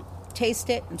you taste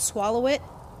it and swallow it,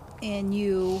 and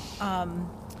you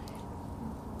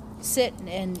sit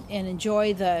and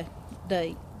enjoy the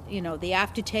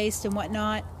aftertaste and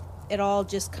whatnot, it all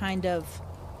just kind of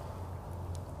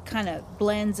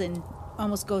blends and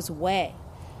almost goes away.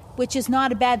 Which is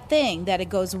not a bad thing that it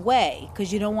goes away,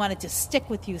 because you don't want it to stick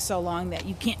with you so long that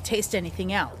you can't taste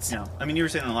anything else. I mean, you were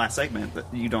saying in the last segment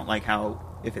that you don't like how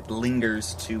if it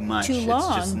lingers too much, Too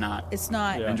long, it's just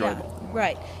not. Yeah. enjoyable. yeah,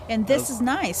 right. And this is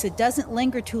nice. It doesn't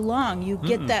linger too long. You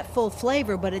get that full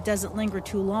flavor, but it doesn't linger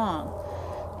too long.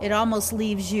 It almost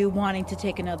leaves you wanting to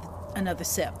take another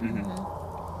sip.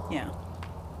 Yeah.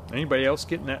 Anybody else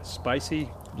getting that spicy?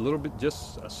 A little bit,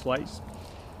 just a slice.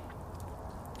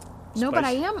 No, but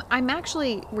Spicy. I'm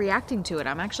actually reacting to it.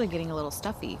 I'm actually getting a little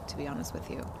stuffy, to be honest with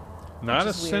you. Not a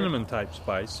Which is weird. cinnamon type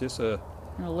spice, just a.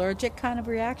 An allergic kind of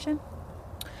reaction.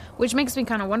 Which makes me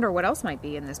kind of wonder what else might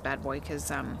be in this bad boy,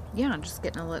 because, I'm just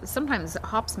getting a little... Sometimes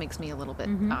hops makes me a little bit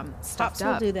stuffed Hops will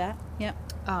up. do that. Yep.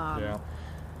 Yeah.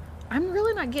 I'm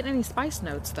really not getting any spice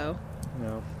notes, though.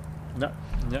 No. No,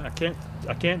 I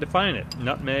can't define it.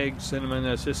 Nutmeg, cinnamon.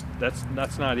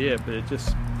 That's not it. But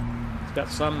it's got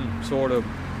some sort of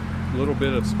little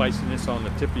bit of spiciness on the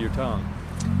tip of your tongue.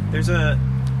 There's a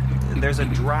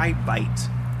dry bite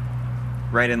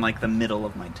right in the middle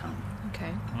of my tongue.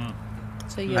 Okay.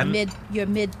 So your I'm-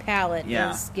 mid palate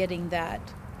Yeah. is getting that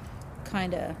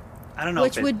kind of, I don't know.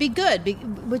 which if it- would be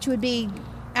good, which would be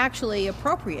actually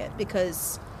appropriate,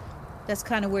 because that's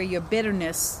kind of where your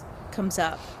bitterness comes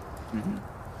up.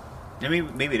 I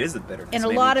mean, maybe it is the bitterness. And a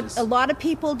Maybe lot it of just-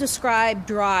 people describe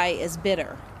dry as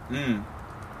bitter.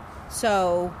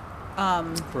 So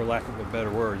For lack of a better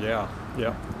word, yeah.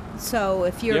 so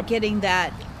if you're Yep. getting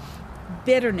that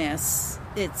bitterness,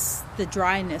 it's the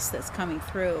dryness that's coming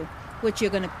through, which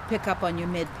you're going to pick up on your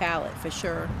mid palate for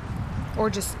sure. Or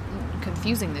just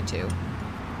confusing the two.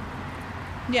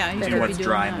 Yeah, you See could what's be doing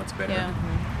dry and that. what's bitter. Yeah.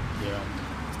 Yeah.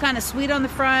 It's kind of sweet on the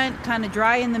front, kind of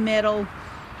dry in the middle,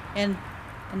 and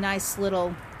a nice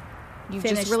little You've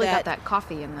finish just really that got that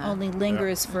coffee in the... only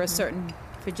lingers for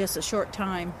for just a short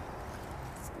time.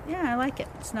 Yeah, I like it.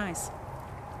 It's nice.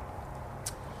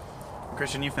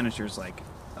 Christian, you finished yours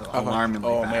alarmingly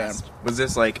Oh, fast. man. Was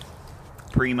this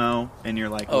primo in your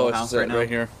Oh, little it's house just right now? right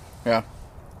here. Yeah.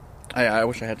 I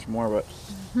wish I had some more, but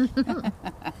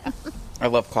I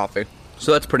love coffee.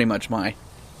 So that's pretty much my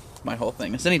whole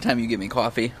thing. It's anytime you give me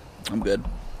coffee, I'm good.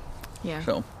 Yeah.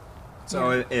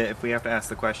 So if we have to ask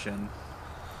the question,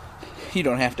 You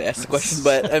don't have to ask the question,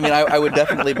 but I mean, I would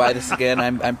definitely buy this again.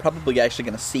 I'm probably actually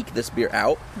going to seek this beer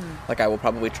out. I will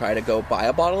probably try to go buy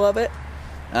a bottle of it.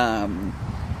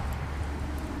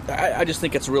 I just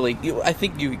think it's really. I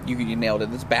think you nailed it.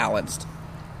 It's balanced.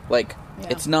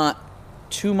 It's not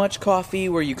too much coffee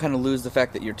where you kind of lose the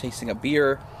fact that you're tasting a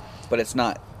beer, but it's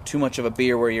not too much of a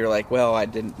beer where you're like, well, I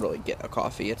didn't really get a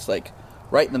coffee. It's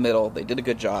right in the middle. They did a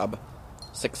good job.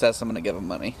 Success. I'm going to give them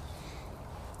money.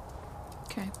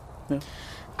 Okay. Yeah.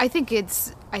 I think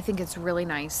it's really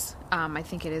nice. I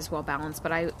think it is well balanced,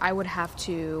 but I would have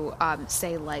to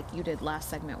say, like you did last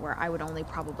segment, where I would only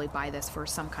probably buy this for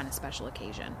some kind of special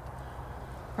occasion.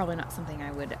 Probably not something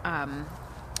I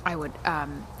would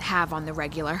have on the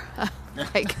regular.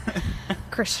 like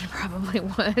Christian probably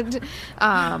would.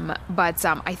 But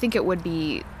I think it would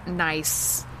be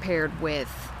nice paired with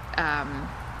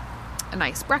a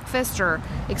nice breakfast, or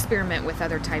experiment with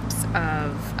other types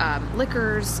of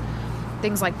liquors,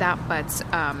 things like that. But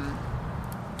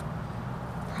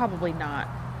probably not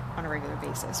on a regular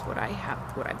basis would I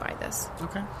buy this.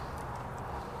 Okay.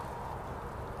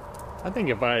 I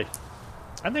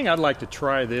think I'd like to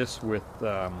try this with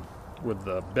the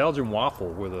Belgian waffle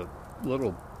with a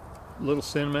little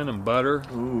cinnamon and butter.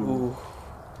 Ooh.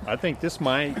 I think this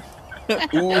might. We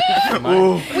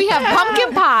have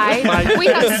pumpkin pie. We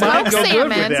have smoked go good with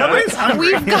salmon. that. Somebody's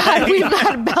We've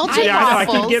got Belgian Yeah, I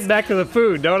waffles. keep getting back to the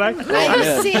food, don't I?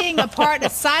 I'm seeing a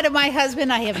side of my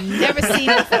husband I have never seen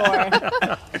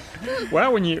before.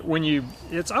 Well, when you,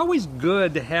 it's always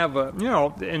good to have a,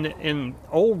 in the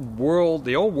old world,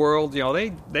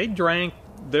 they drank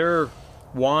their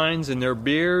wines and their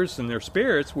beers and their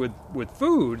spirits with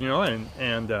food,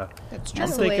 and That's I'm That's the way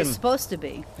it's thinking, supposed to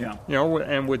be. Yeah.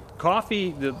 and with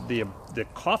coffee, the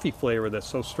coffee flavor that's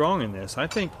so strong in this, I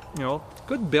think,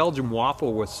 good Belgian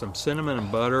waffle with some cinnamon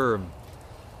and butter, and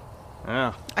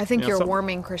I think you're some-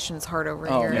 warming Christian's heart over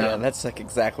Oh here. man, that's like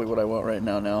exactly what I want right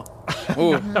now.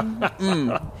 Ooh, I mean,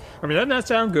 doesn't that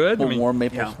sound good? I little mean, warm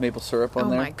yeah. maple syrup on Oh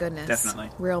there. my goodness. Definitely.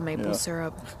 Real maple Yeah.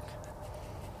 syrup.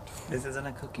 This isn't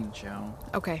a cooking show.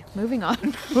 Okay, moving on.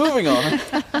 Moving on.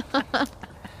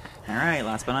 All right,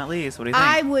 last but not least, what do you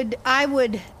think? I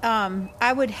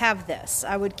would have this.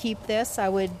 I would keep this. I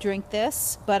would drink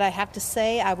this, but I have to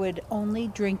say I would only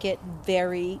drink it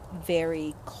very,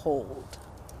 very cold.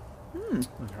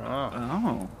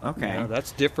 Oh, okay. yeah,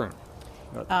 that's different.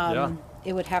 Yeah.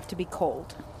 It would have to be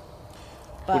cold.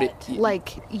 Would But it-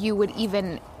 Like, you would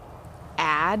even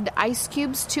add ice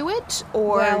cubes to it,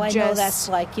 or well, I just know that's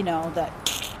like the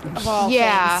of all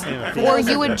yeah. things. Or Those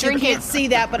you of- would drink You can't it, see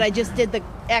that, but I just did the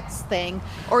X thing.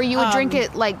 or you would drink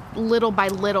it like little by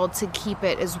little to keep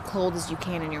it as cold as you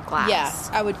can in your glass. Yes,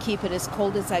 I would keep it as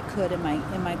cold as I could in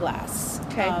my glass.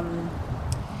 Okay.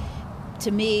 To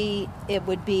me, it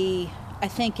would be. I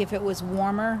think if it was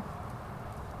warmer,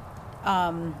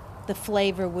 the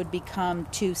flavor would become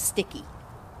too sticky.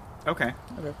 Okay.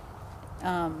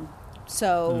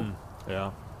 So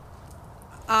Yeah.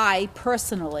 I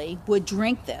personally would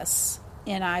drink this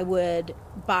and I would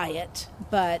buy it,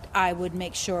 but I would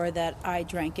make sure that I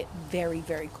drank it very,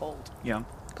 very cold. Yeah.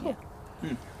 Cool.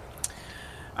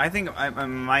 I think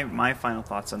my final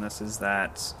thoughts on this is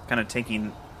that kind of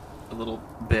taking a little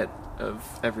bit of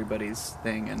everybody's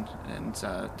thing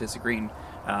and disagreeing.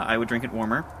 I would drink it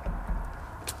warmer.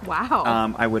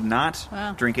 Wow. I would not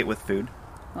Wow. drink it with food.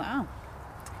 Wow.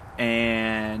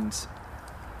 And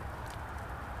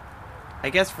I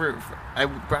guess for I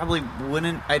probably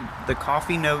wouldn't. The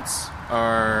coffee notes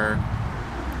are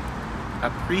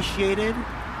appreciated.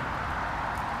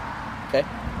 Okay.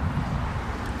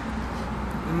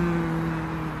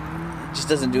 Just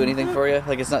doesn't do anything for you.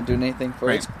 Like it's not doing anything for you.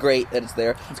 Right. It's great that it's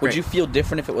there. Would great. you feel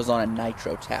different if it was on a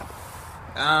nitro tap?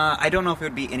 I don't know if it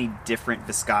would be any different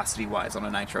viscosity wise on a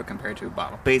nitro compared to a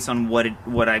bottle, based on what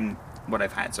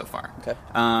I've had so far. Okay.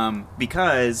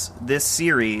 Because this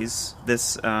series,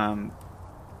 from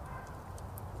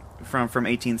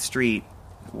 18th Street,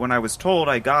 when I was told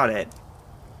I got it,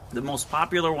 the most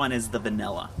popular one is the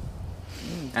vanilla,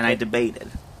 and I debated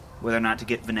whether or not to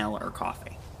get vanilla or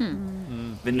coffee.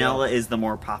 Vanilla is the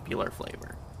more popular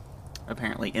flavor,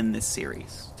 apparently, in this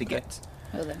series to get.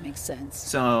 Oh, that makes sense.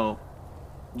 So,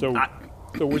 So, I-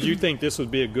 so would you think this would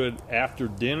be a good after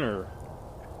dinner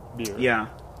beer? yeah.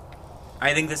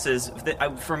 I think this is,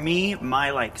 for me,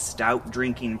 my stout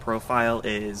drinking profile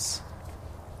is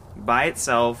by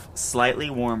itself, slightly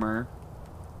warmer,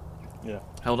 Yeah.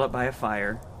 held up by a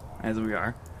fire, as we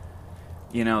are.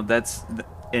 That's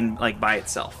by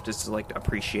itself, just to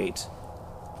appreciate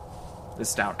the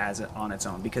stout as it on its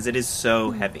own, because it is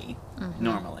so heavy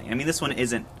normally. I mean, this one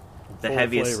isn't the Full of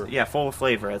heaviest. flavor. Yeah, full of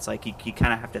flavor. It's like you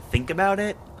kind of have to think about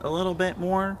it a little bit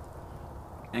more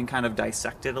and kind of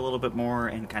dissect it a little bit more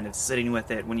and kind of sitting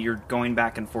with it when you're going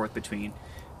back and forth between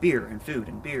beer and food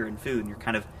and beer and food,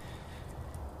 and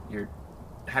you're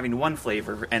having one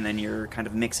flavor and then you're kind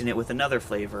of mixing it with another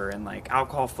flavor, and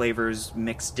alcohol flavors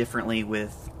mix differently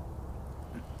with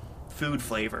food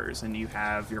flavors, and you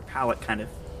have your palate kind of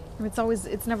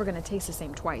it's never going to taste the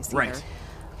same twice either. right.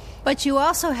 But you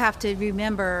also have to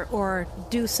remember or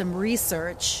do some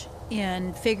research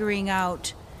in figuring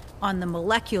out on the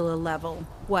molecular level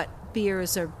what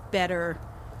beers are better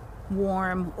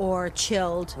warm or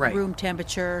chilled, Right. room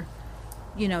temperature,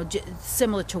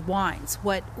 similar to wines.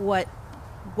 What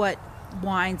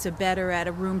wines are better at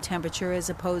a room temperature as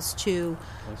opposed to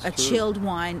That's a true. chilled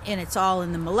wine, and it's all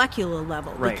in the molecular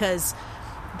level Right. because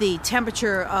the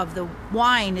temperature of the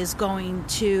wine is going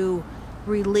to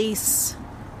release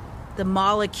the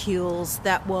molecules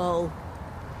that will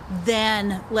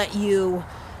then let you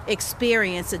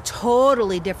experience a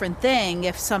totally different thing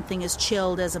if something is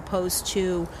chilled as opposed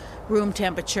to room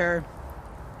temperature.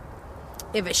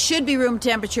 If it should be room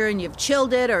temperature and you've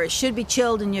chilled it, or it should be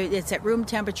chilled and it's at room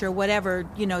temperature, whatever,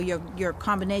 your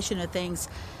combination of things,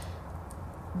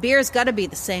 beer's got to be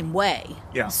the same way.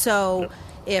 Yeah. So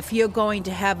if you're going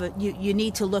to have you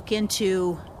need to look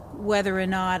into whether or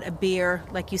not a beer,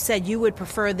 like you said, you would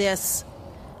prefer this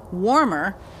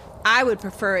warmer. I would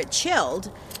prefer it chilled.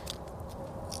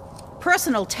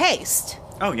 Personal taste,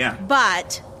 Oh yeah.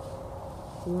 but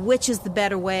which is the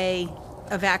better way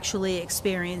of actually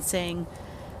experiencing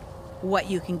what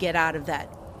you can get out of that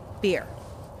beer,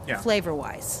 Yeah.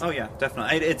 flavor-wise? Oh yeah,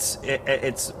 definitely. It's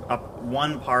a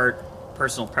one part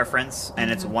personal preference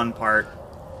and it's one part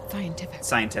Scientific.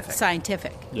 scientific.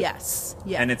 Scientific, yes.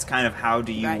 Yeah. And it's kind of how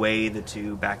do you Right. weigh the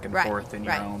two back and right, forth in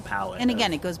your right. own palate. And of-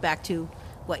 again, it goes back to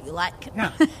what you like.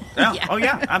 yeah. Yeah. Yeah. Oh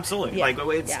yeah, absolutely. Yeah. Like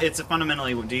Yeah. it's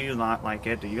fundamentally, do you not like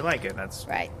it? Do you like it? That's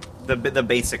Right. the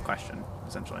basic question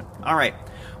essentially. All right.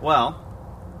 Well,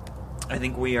 I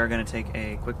think we are going to take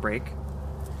a quick break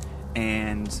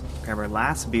and grab our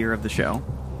last beer of the show.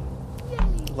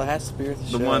 Last beer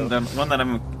of the The show. one that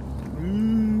I'm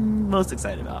most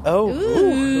excited about. Oh,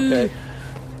 ooh, okay.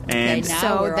 And Okay, now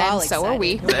So we're then, all so are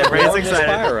we. excited. everybody's Warm this excited.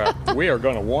 fire up. We are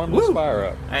going to warm this Woo. fire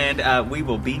up. And we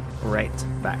will be right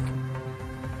back.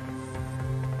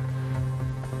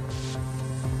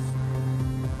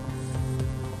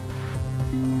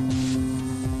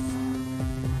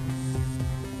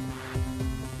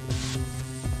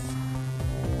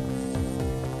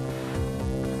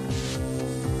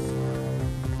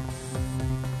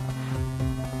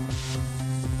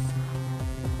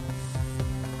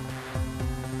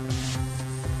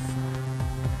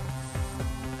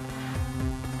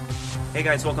 Hey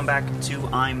guys, welcome back to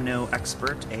I'm No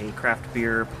Expert, a craft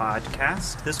beer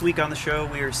podcast. This week on the show,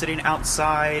 we are sitting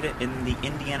outside in the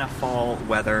Indiana fall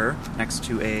weather next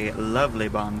to a lovely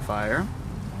bonfire.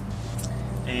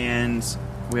 And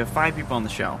we have 5 people on the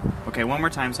show. Okay, one more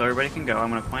time so everybody can go. I'm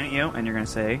going to point at you and you're going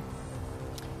to say,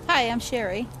 Hi, I'm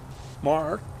Sherry.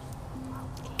 Mark.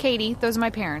 Katie, those are my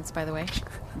parents, by the way.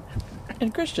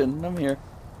 And Christian, I'm here.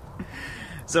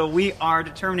 so we are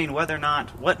determining whether or not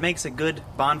what makes a good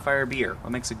bonfire beer,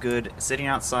 what makes a good sitting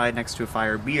outside next to a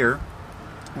fire beer.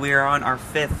 We are on our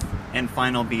 5th and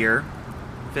final beer,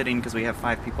 fitting because we have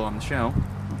 5 people on the show.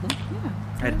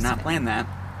 I did not plan that.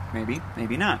 Maybe,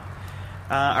 maybe not.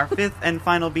 Our 5th and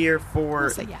final beer for We'll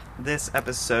say yeah. this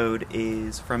episode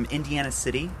is from Indiana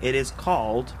City. It is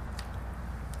called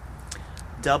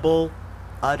Double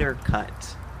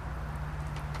Uddercut.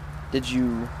 Did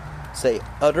you say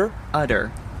udder?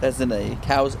 Udder, As in a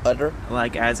cow's udder?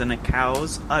 like as in a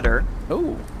cow's udder.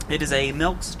 Oh. It is a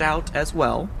milk stout as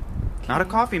well. Not a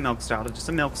coffee milk stout, it's just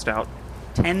a milk stout.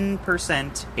 10%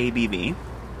 ABV.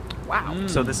 Wow.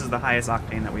 So this is the highest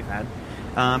octane that we've had.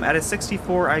 At a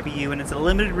 64 IBU, and it's a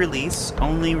limited release,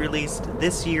 only released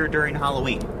this year during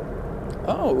Halloween.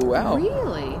 Oh, wow.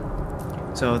 Really?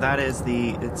 So that is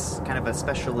it's kind of a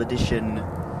special edition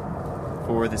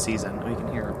for the season. Oh, you can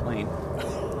hear a plane.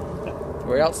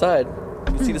 We're outside.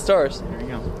 You can see the stars. There you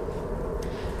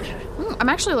go. I'm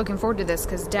actually looking forward to this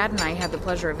because Dad and I had the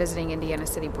pleasure of visiting Indiana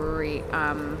City Brewery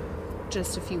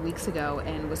just a few weeks ago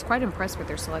and was quite impressed with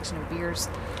their selection of beers.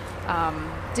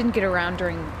 Didn't get around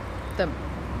during the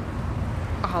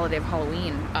holiday of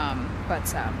Halloween, but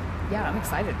yeah, I'm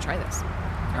excited to try this.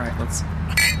 All right, let's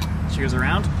cheers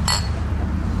around.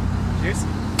 Cheers.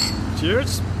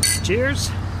 Cheers. Cheers.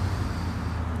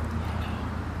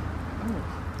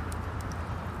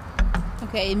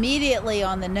 Okay, immediately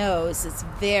on the nose, it's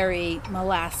very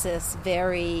molasses,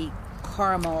 very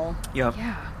caramel, Yep.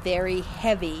 Yeah. very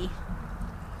heavy.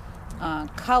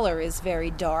 Color is very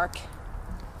dark.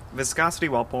 Viscosity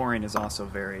while pouring is also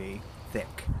very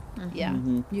thick. Yeah,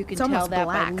 you can It's tell almost that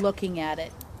black. by looking at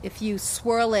it. If you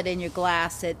swirl it in your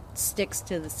glass, it sticks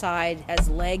to the side, has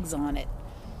legs on it,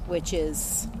 which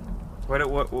is What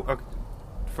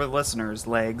for the listeners,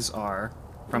 legs are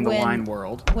from the When- wine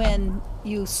world. when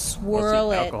you What's swirl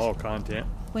the it. alcohol content?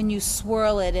 When you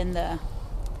swirl it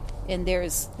and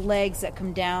there's legs that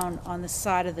come down on the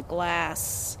side of the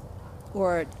glass,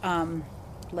 or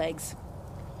legs,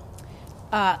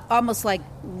 almost like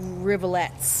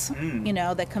rivulets,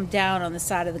 that come down on the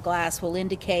side of the glass, will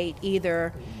indicate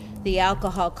either the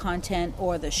alcohol content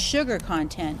or the sugar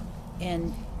content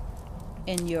in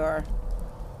your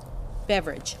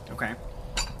beverage. Okay.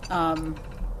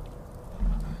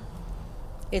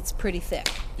 It's pretty thick.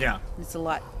 Yeah, There's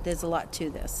a lot to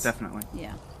this. definitely.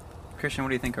 Yeah. Christian, what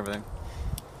do you think over there?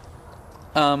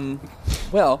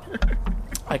 Well,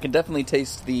 I can definitely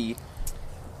taste the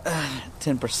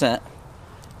 10%.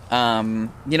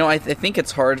 I think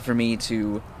it's hard for me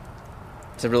to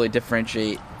really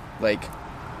differentiate like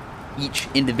each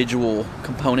individual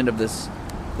component of this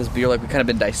beer. Like we've kind of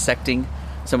been dissecting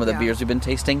some of the Yeah. beers we've been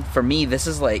tasting. For me, this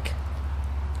is like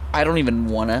I don't even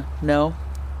want to know.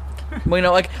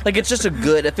 Well, like it's just a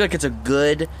good. I feel like it's a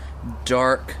good,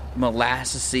 dark,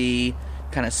 molassesy,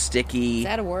 kind of sticky. Is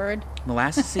that a word?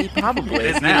 Molassesy, probably.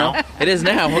 It is now. It is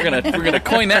now. We're gonna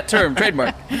coin that term,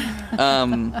 trademark.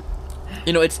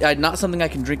 It's not something I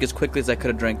can drink as quickly as I could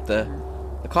have drank the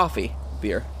coffee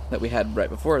beer that we had right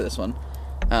before this one.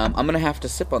 I'm gonna have to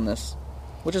sip on this,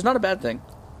 which is not a bad thing,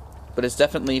 but it's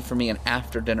definitely for me an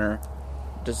after dinner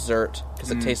dessert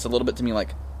because it tastes a little bit to me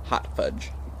like hot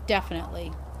fudge.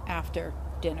 Definitely after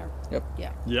dinner. Yep.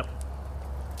 Yeah. Yep.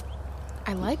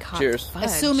 I like hot Cheers. fudge.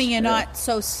 Assuming you're not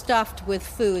so stuffed with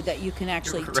food that you can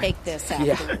actually take this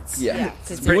afterwards. Yeah.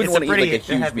 'cause You wouldn't want to eat like a it's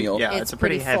huge heavy, meal. Yeah, It's it's a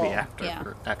pretty pretty heavy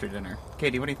full, after dinner.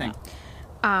 Katie, what do you think?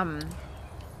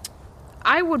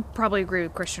 I would probably agree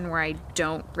with Christian where I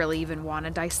don't really even want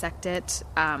to dissect it.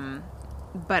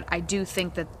 But I do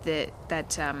think that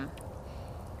it's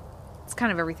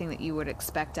kind of everything that you would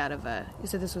expect out of you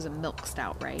said this was a milk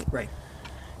stout, right? Right.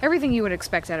 Everything you would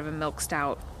expect out of a milk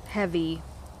stout. Heavy,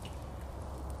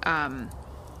 high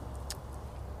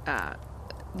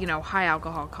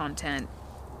alcohol content,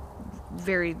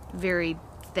 very, very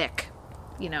thick,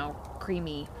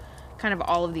 creamy, kind of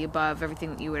all of the above,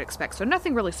 everything that you would expect. So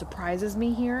nothing really surprises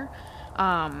me here.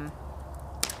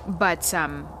 But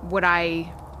would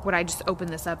I just open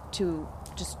this up to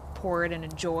just pour it and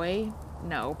enjoy?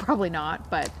 No, probably not.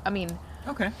 But I mean,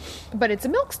 Okay. but it's a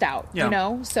milk stout,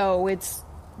 Yeah. so it's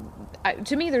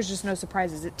to me there's just no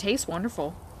surprises. It tastes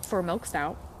wonderful for a milk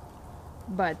stout,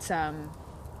 but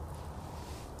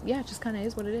it just kind of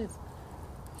is what it is.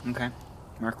 Okay.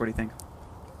 Mark, what do you think?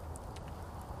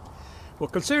 Well,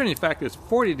 considering the fact that it's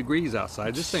 40 degrees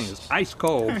outside, this thing is ice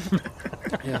cold.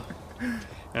 Yeah.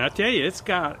 And I tell you, it's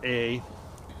got on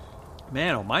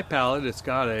my palate, it's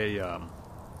got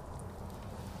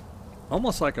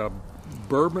almost like an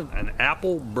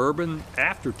apple bourbon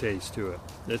aftertaste to it.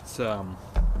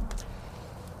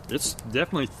 It's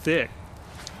definitely thick,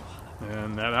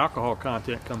 and that alcohol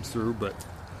content comes through, but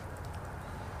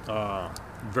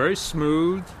very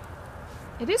smooth,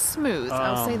 It is smooth.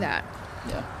 I'll say that.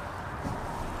 Yeah.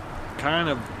 kind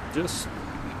of just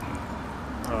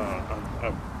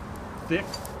a thick,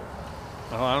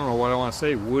 I don't know what I want to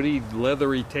say, woody,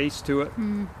 leathery taste to it.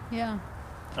 Yeah.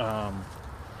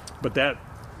 But that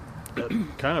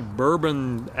kind of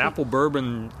apple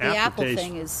bourbon The apple aftertaste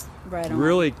thing is right on.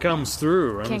 really comes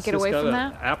through. And Can't it's get just away got from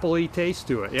an that? apple-y taste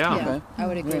to it. Yeah. Yeah, Okay. I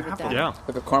would agree with that. Yeah.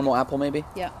 Like a caramel apple, maybe?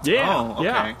 Yeah. Yeah. Oh, okay.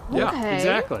 Yeah. Yeah. Okay.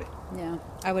 Exactly. Yeah,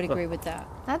 I would agree with that.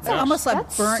 That's Almost like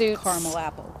that burnt suits- caramel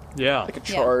apple. Yeah. Like a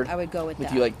chard. Yeah, I would go with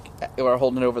that. you or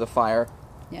holding it over the fire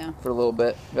Yeah. for a little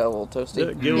bit. Got a little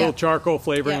toasty. Get a little charcoal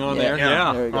flavoring Yeah. on Yeah. there. Yeah.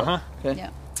 Yeah. There you go. Uh-huh. Okay. Yeah.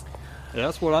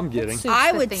 That's what I'm getting. Suits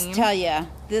I the would theme. tell you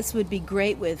this would be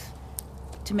great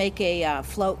to make a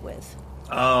float with.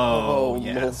 Oh, Lord.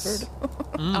 yes.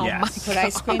 Oh Yes. Put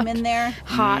ice cream in there,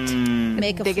 hot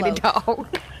make a diggity float, dog.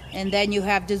 and then you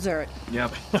have dessert.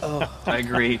 Yep. I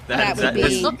agree.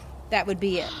 That would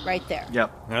be it right there.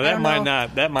 Yep. Now I that don't might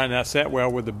know. not set well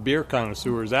with the beer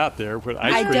connoisseurs out there. Put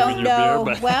ice I cream don't in your know.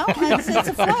 beer, but Well, it's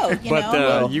a float, you but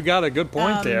know. you got a good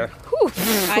point there.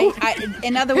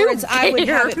 In other words, I would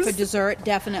have it for cares? dessert,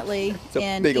 definitely, a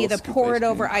and big ol' either scoop pour ice it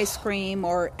over cream. ice cream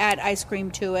or add ice cream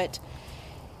to it,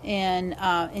 and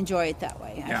enjoy it that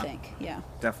way. Yeah. I think, yeah.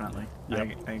 Definitely. Yep.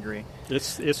 I agree.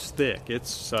 It's thick.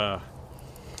 It's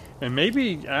and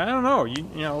maybe I don't know. You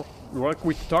know, like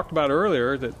we talked about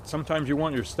earlier, that sometimes you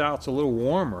want your stouts a little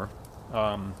warmer.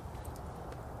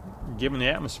 Given the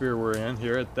atmosphere we're in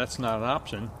here, that's not an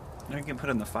option. You can put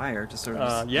it in the fire. Just sort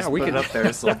of. Yeah, just we put can it up there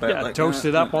just a little bit. Yeah, like, toast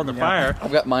it up on the yeah. fire.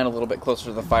 I've got mine a little bit closer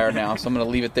to the fire now, so I'm going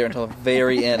to leave it there until the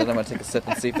very end, and I'm going to take a sip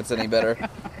and see if it's any better,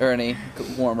 or any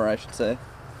warmer, I should say.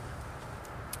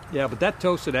 Yeah, but that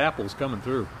toasted apple's coming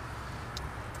through.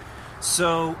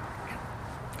 So,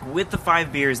 with the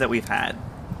 5 beers that we've had,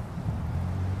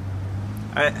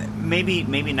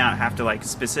 maybe not have to like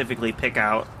specifically pick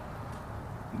out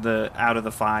of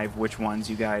the 5 which ones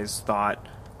you guys thought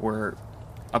were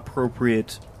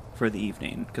appropriate for the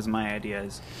evening, because my idea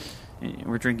is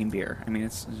we're drinking beer. I mean,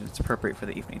 it's appropriate for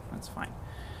the evening. That's fine.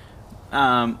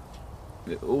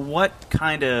 What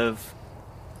kind of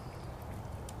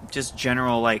just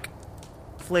general like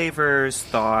flavors,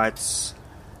 thoughts,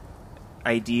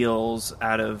 ideals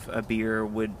out of a beer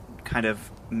would kind of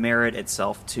merit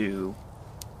itself to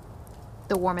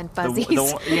The warm and the fuzzies.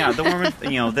 the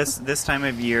warm, this time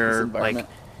of This year, environment.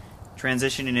 like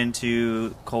transitioning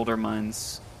into colder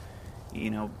months,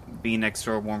 being next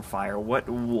to a warm fire. What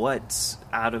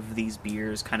out of these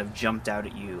beers kind of jumped out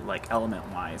at you, like element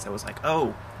wise? I was like,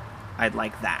 oh, I'd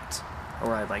like that,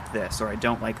 or I like this, or I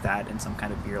don't like that in some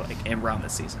kind of beer like around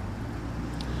this season.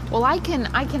 Well, I can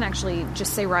actually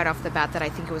just say right off the bat that I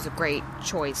think it was a great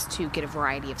choice to get a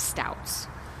variety of stouts.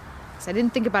 So I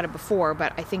didn't think about it before,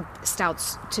 but I think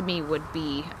stouts to me would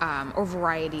be, or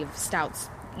variety of stouts,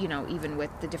 even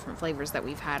with the different flavors that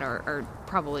we've had, are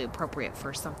probably appropriate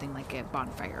for something like a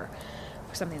bonfire,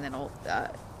 or something that'll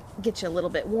get you a little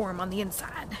bit warm on the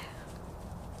inside.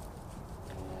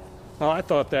 Well, I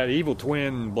thought that Evil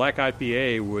Twin Black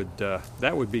IPA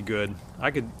would be good.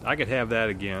 I could have that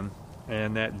again,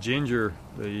 and that ginger,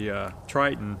 the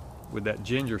Triton with that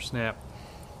ginger snap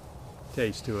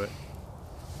taste to it.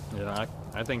 Yeah,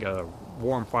 I think a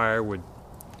warm fire would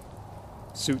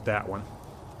suit that one.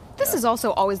 This is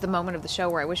also always the moment of the show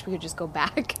where I wish we could just go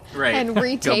back Right. and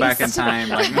retaste. Go back in time.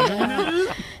 Like,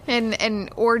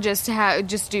 or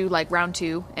just do like round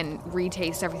 2 and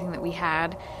retaste everything that we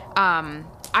had.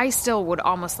 I still would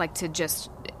almost like to just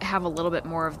have a little bit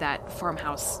more of that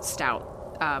farmhouse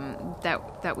stout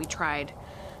that we tried,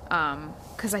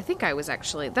 because I think I was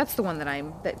actually, that's the one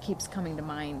that keeps coming to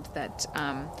mind, that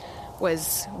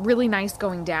was really nice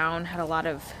going down, had a lot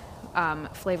of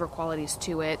flavor qualities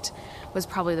to it, was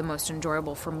probably the most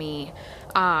enjoyable for me.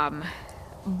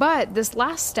 But this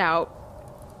last stout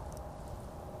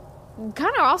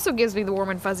kind of also gives me the warm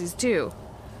and fuzzies too.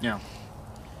 yeah.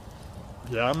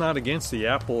 Yeah, I'm not against the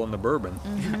apple and the bourbon.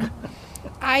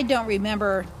 I don't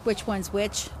remember which one's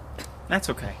which That's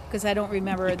okay. because I don't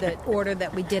remember the order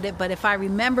that we did it. But if I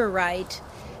remember right,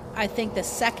 I think the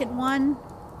second one.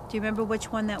 Do you remember which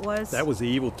one that was? That was the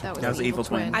Evil Twin. That That was the Evil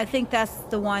Twin. I think that's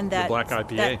the one that Black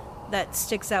IPA. that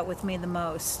sticks out with me the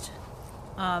most,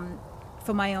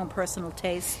 for my own personal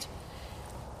taste.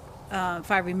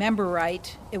 If I remember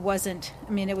right, it wasn't.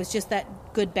 I mean, it was just that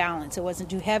good balance. It wasn't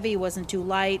too heavy. It wasn't too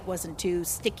light. Wasn't too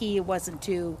sticky. It wasn't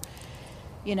too.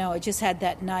 It just had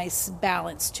that nice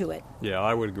balance to it. Yeah,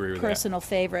 I would agree with Personal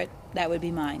favorite. That would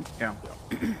be mine. Yeah.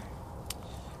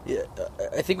 Yeah,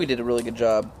 I think we did a really good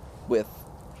job with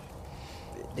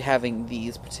having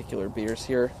these particular beers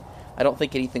here. I don't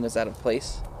think anything was out of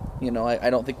place. I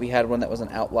don't think we had one that was an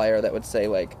outlier that would say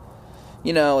like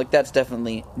that's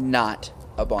definitely not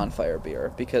a bonfire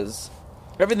beer, because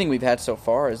everything we've had so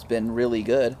far has been really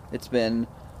good. It's been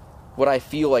what I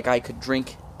feel like I could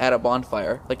drink at a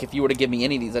bonfire. Like if you were to give me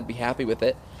any of these, I'd be happy with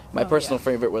it. My personal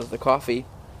favorite was the coffee,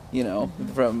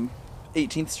 from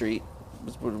 18th Street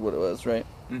was what it was, right?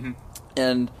 Mm-hmm.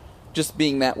 And just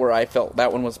being that where I felt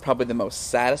that one was probably the most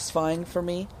satisfying for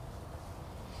me.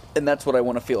 And that's what I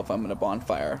want to feel if I'm in a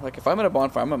bonfire. Like if I'm in a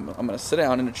bonfire, I'm gonna sit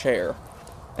down in a chair,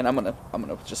 and I'm gonna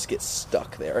just get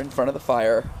stuck there in front of the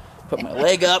fire, put my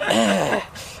leg up,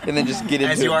 and then just get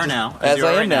into As you it. are Just- now. As you are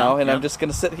I am right now, and Yep. I'm just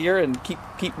gonna sit here and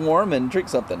keep warm and drink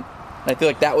something. And I feel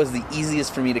like that was the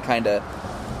easiest for me to kind of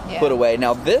put away.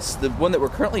 Now the one that we're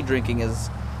currently drinking, is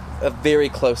a very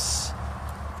close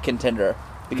contender,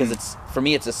 because it's, for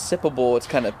me, it's a sippable. It's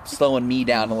kind of slowing me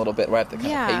down a little bit where I have to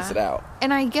kind of pace it out.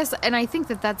 And I think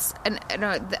that's,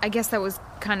 I guess that was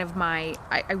kind of I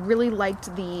really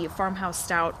liked the farmhouse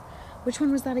stout. Which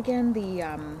one was that again?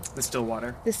 The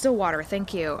Stillwater. The Stillwater,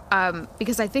 thank you.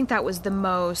 Because I think that was the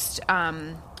most, that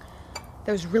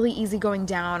was really easy going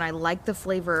down. I like the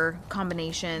flavor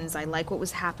combinations. I like what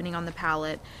was happening on the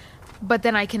palate. But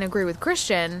then I can agree with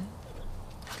Christian,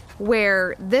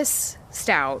 where this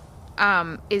stout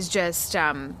is just,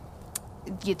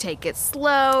 you take it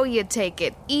slow, you take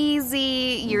it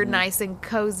easy, you're nice and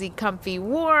cozy, comfy,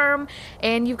 warm,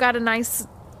 and you've got a nice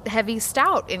heavy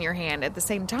stout in your hand at the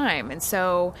same time. And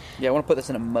so Yeah, I want to put this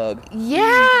in a mug.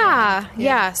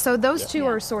 yeah. So those two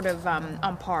are sort of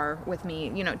on par with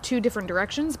me. Two different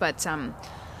directions, but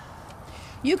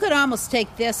You could almost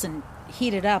take this and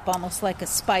heat it up, almost like a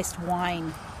spiced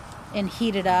wine, and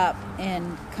heat it up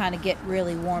and kind of get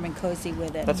really warm and cozy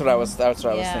with it. That's what I was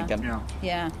Yeah. thinking. Yeah.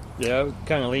 Yeah. Yeah, it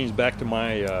kind of leans back to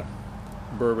my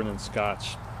bourbon and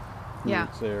Scotch Yeah.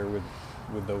 roots there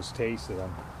with those tastes that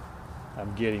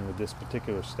I'm getting with this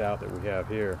particular stout that we have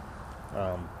here.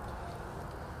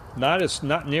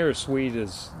 Not near as sweet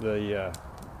as the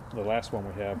last one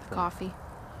we have. coffee.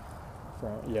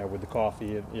 With the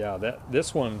coffee.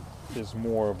 This one is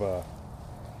more of a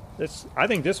I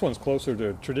think this one's closer to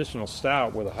a traditional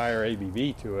stout with a higher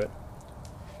ABV to it.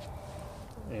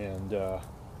 And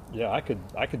yeah, I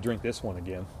could drink this one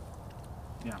again.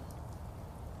 Yeah.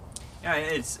 Yeah,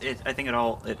 I think it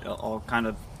all kind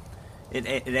of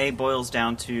it boils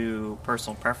down to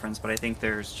personal preference, but I think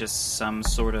there's just some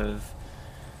sort of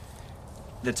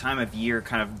the time of year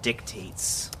kind of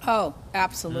dictates Oh,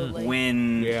 absolutely.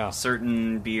 when Yeah.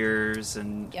 certain beers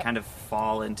and Yep. kind of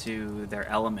fall into their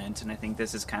element, and I think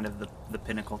this is kind of the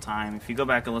pinnacle time. If you go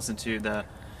back and listen to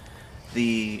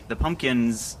the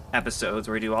pumpkins episodes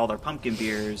where we do all their pumpkin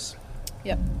beers,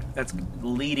 Yep. that's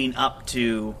leading up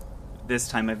to this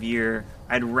time of year,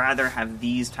 I'd rather have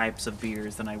these types of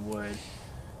beers than I would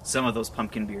some of those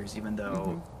pumpkin beers, even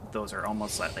though those are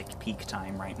almost like peak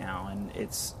time right now, and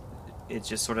it's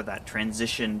just sort of that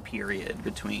transition period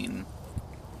between,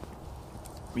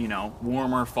 you know,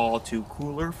 warmer fall to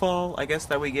cooler fall, I guess,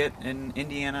 that we get in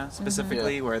Indiana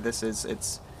specifically, Yeah. where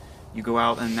it's you go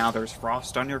out and now there's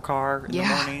frost on your car in the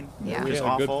morning, Yeah. which We is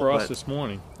had a good awful. frost But, this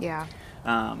morning. Yeah.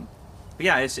 but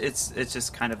yeah, it's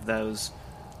just kind of those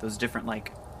different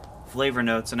like flavor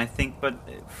notes, and I think, but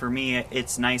for me,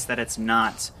 it's nice that it's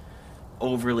not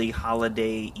overly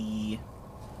holiday-y,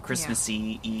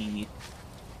 Christmassy-y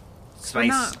spice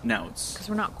not- notes. Because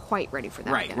we're not quite ready for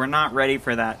that Right, yet. we're not ready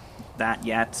for that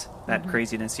yet, that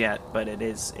craziness yet, but it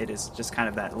is just kind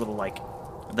of that little like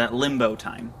that limbo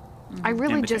time. I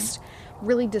really in between. just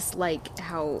really dislike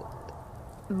how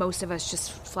most of us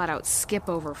just flat out skip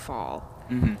over fall.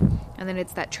 Mm-hmm. And then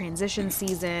it's that transition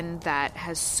season that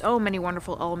has so many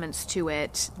wonderful elements to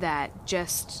it that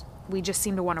we just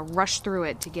seem to want to rush through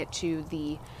it to get to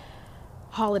the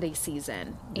holiday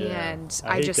season. Yeah. And I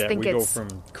I hate just that. think we it's go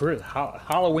from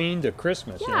Halloween to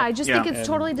Christmas. yeah, you know? I just Yeah. think it's And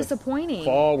totally the disappointing.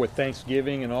 Fall with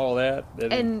Thanksgiving and all that.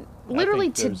 And I literally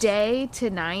think there's- today,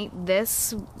 tonight,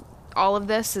 all of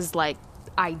this is like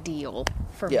ideal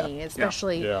for Yeah. me,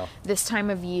 especially Yeah. this time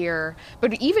of year.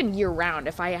 But even year round,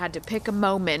 if I had to pick a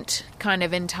moment kind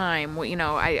of in time, you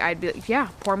know, I'd be like, yeah,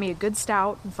 pour me a good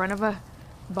stout in front of a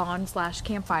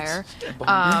campfire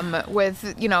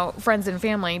with, you know, friends and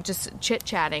family, just chit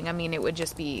chatting. I mean, it would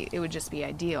just be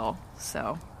ideal.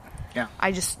 So Yeah,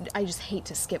 I just hate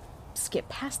to skip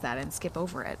past that and skip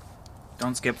over it.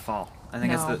 don't skip fall. I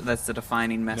think No. that's the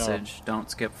defining message. Don't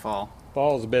skip fall.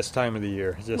 Fall's the best time of the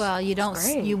year. Just, Well, you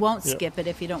great. won't Yep. skip it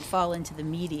if you don't fall into the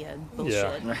media yeah,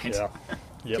 bullshit. Right. yeah.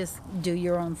 Yep. Just do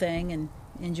your own thing and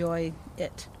enjoy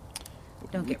it.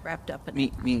 Don't get wrapped up in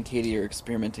it. Me and Katie are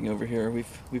experimenting over here.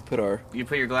 We've put our You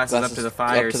put your glasses up Glasses to the up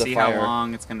fire, to the see fire. how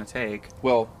long it's going to take.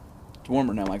 well, it's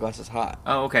warmer now. My glass is hot,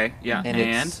 Oh, okay, yeah,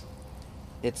 and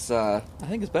it's I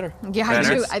think it's better. Yeah,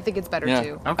 Better? I do. I think it's better Yeah,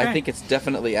 too. Okay. I think it's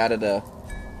definitely added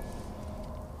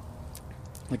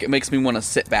it makes me want to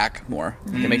sit back more.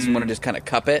 It makes me want to just kind of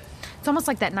cup it. It's almost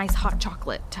like that nice hot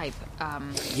chocolate type.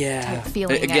 Type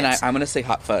feeling. Again, I'm going to say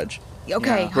hot fudge.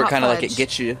 Okay, Where hot kind of like fudge. it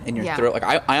gets you in your Yeah. throat. Like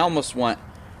I almost want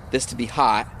this to be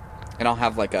hot, and I'll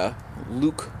have like a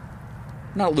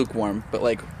not lukewarm, but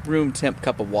like room temp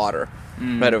cup of water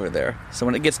right over there. So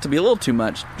when it gets to be a little too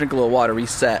much, drink a little water,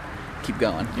 reset, keep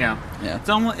going. Yeah, Yeah.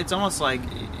 It's almost like,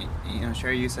 you know,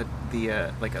 Sherry, you said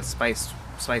the like a spiced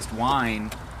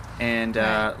wine, and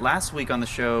last week on the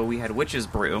show we had Witch's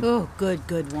Brew. Oh, good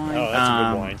wine. Oh, that's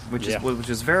a good wine. Which Yeah.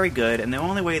 is very good, and the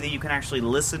only way that you can actually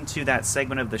listen to that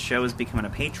segment of the show is becoming a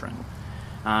patron.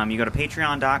 You go to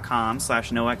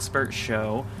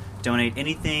patreon.com/noexpertshow, donate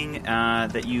anything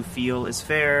that you feel is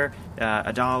fair,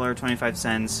 $1, 25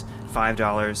 cents,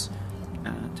 $5,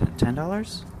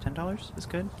 $10? $10 is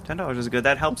good. $10 is good.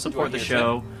 That helps support the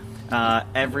show.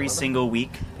 Every single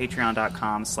week,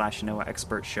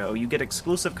 patreon.com/NoahExpertShow. You get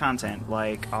exclusive content,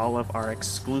 like all of our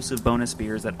exclusive bonus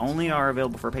beers that only are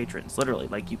available for patrons. Literally,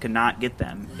 like you cannot get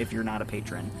them if you're not a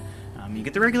patron. You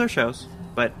get the regular shows,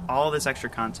 but all this extra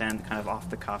content, kind of off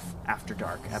the cuff, after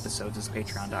dark episodes, is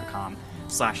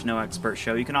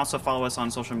patreon.com/NoahExpertShow. You can also follow us on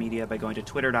social media by going to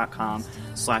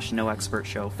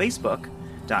twitter.com/NoahExpertShow,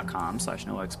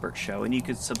 Facebook.com/NoahExpertShow, and you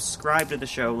could subscribe to the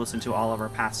show, listen to all of our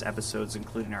past episodes,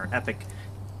 including our epic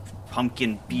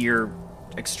pumpkin beer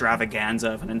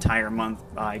extravaganza of an entire month,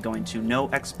 by going to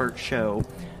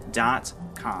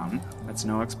noexpertshow.com. That's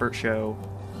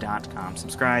noexpertshow.com.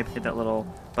 Subscribe, hit that little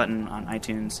button on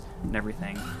iTunes and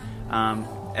everything.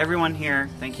 Everyone here,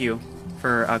 thank you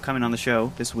for coming on the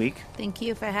show this week. Thank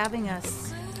you for having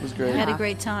us. It was great. I had a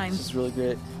great time. This is really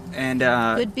great. And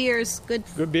Good beers. Good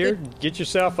Good beer. Get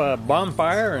yourself a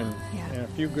bonfire and, Yeah. and a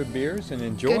few good beers and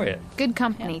enjoy it. Good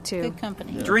company yeah, too. Good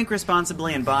company. drink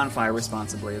responsibly and bonfire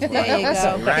responsibly as well. There you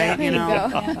go. Right? There You you know?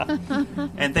 go. Yeah.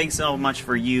 And thanks so much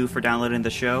for downloading the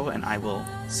show, and I will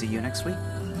see you next week.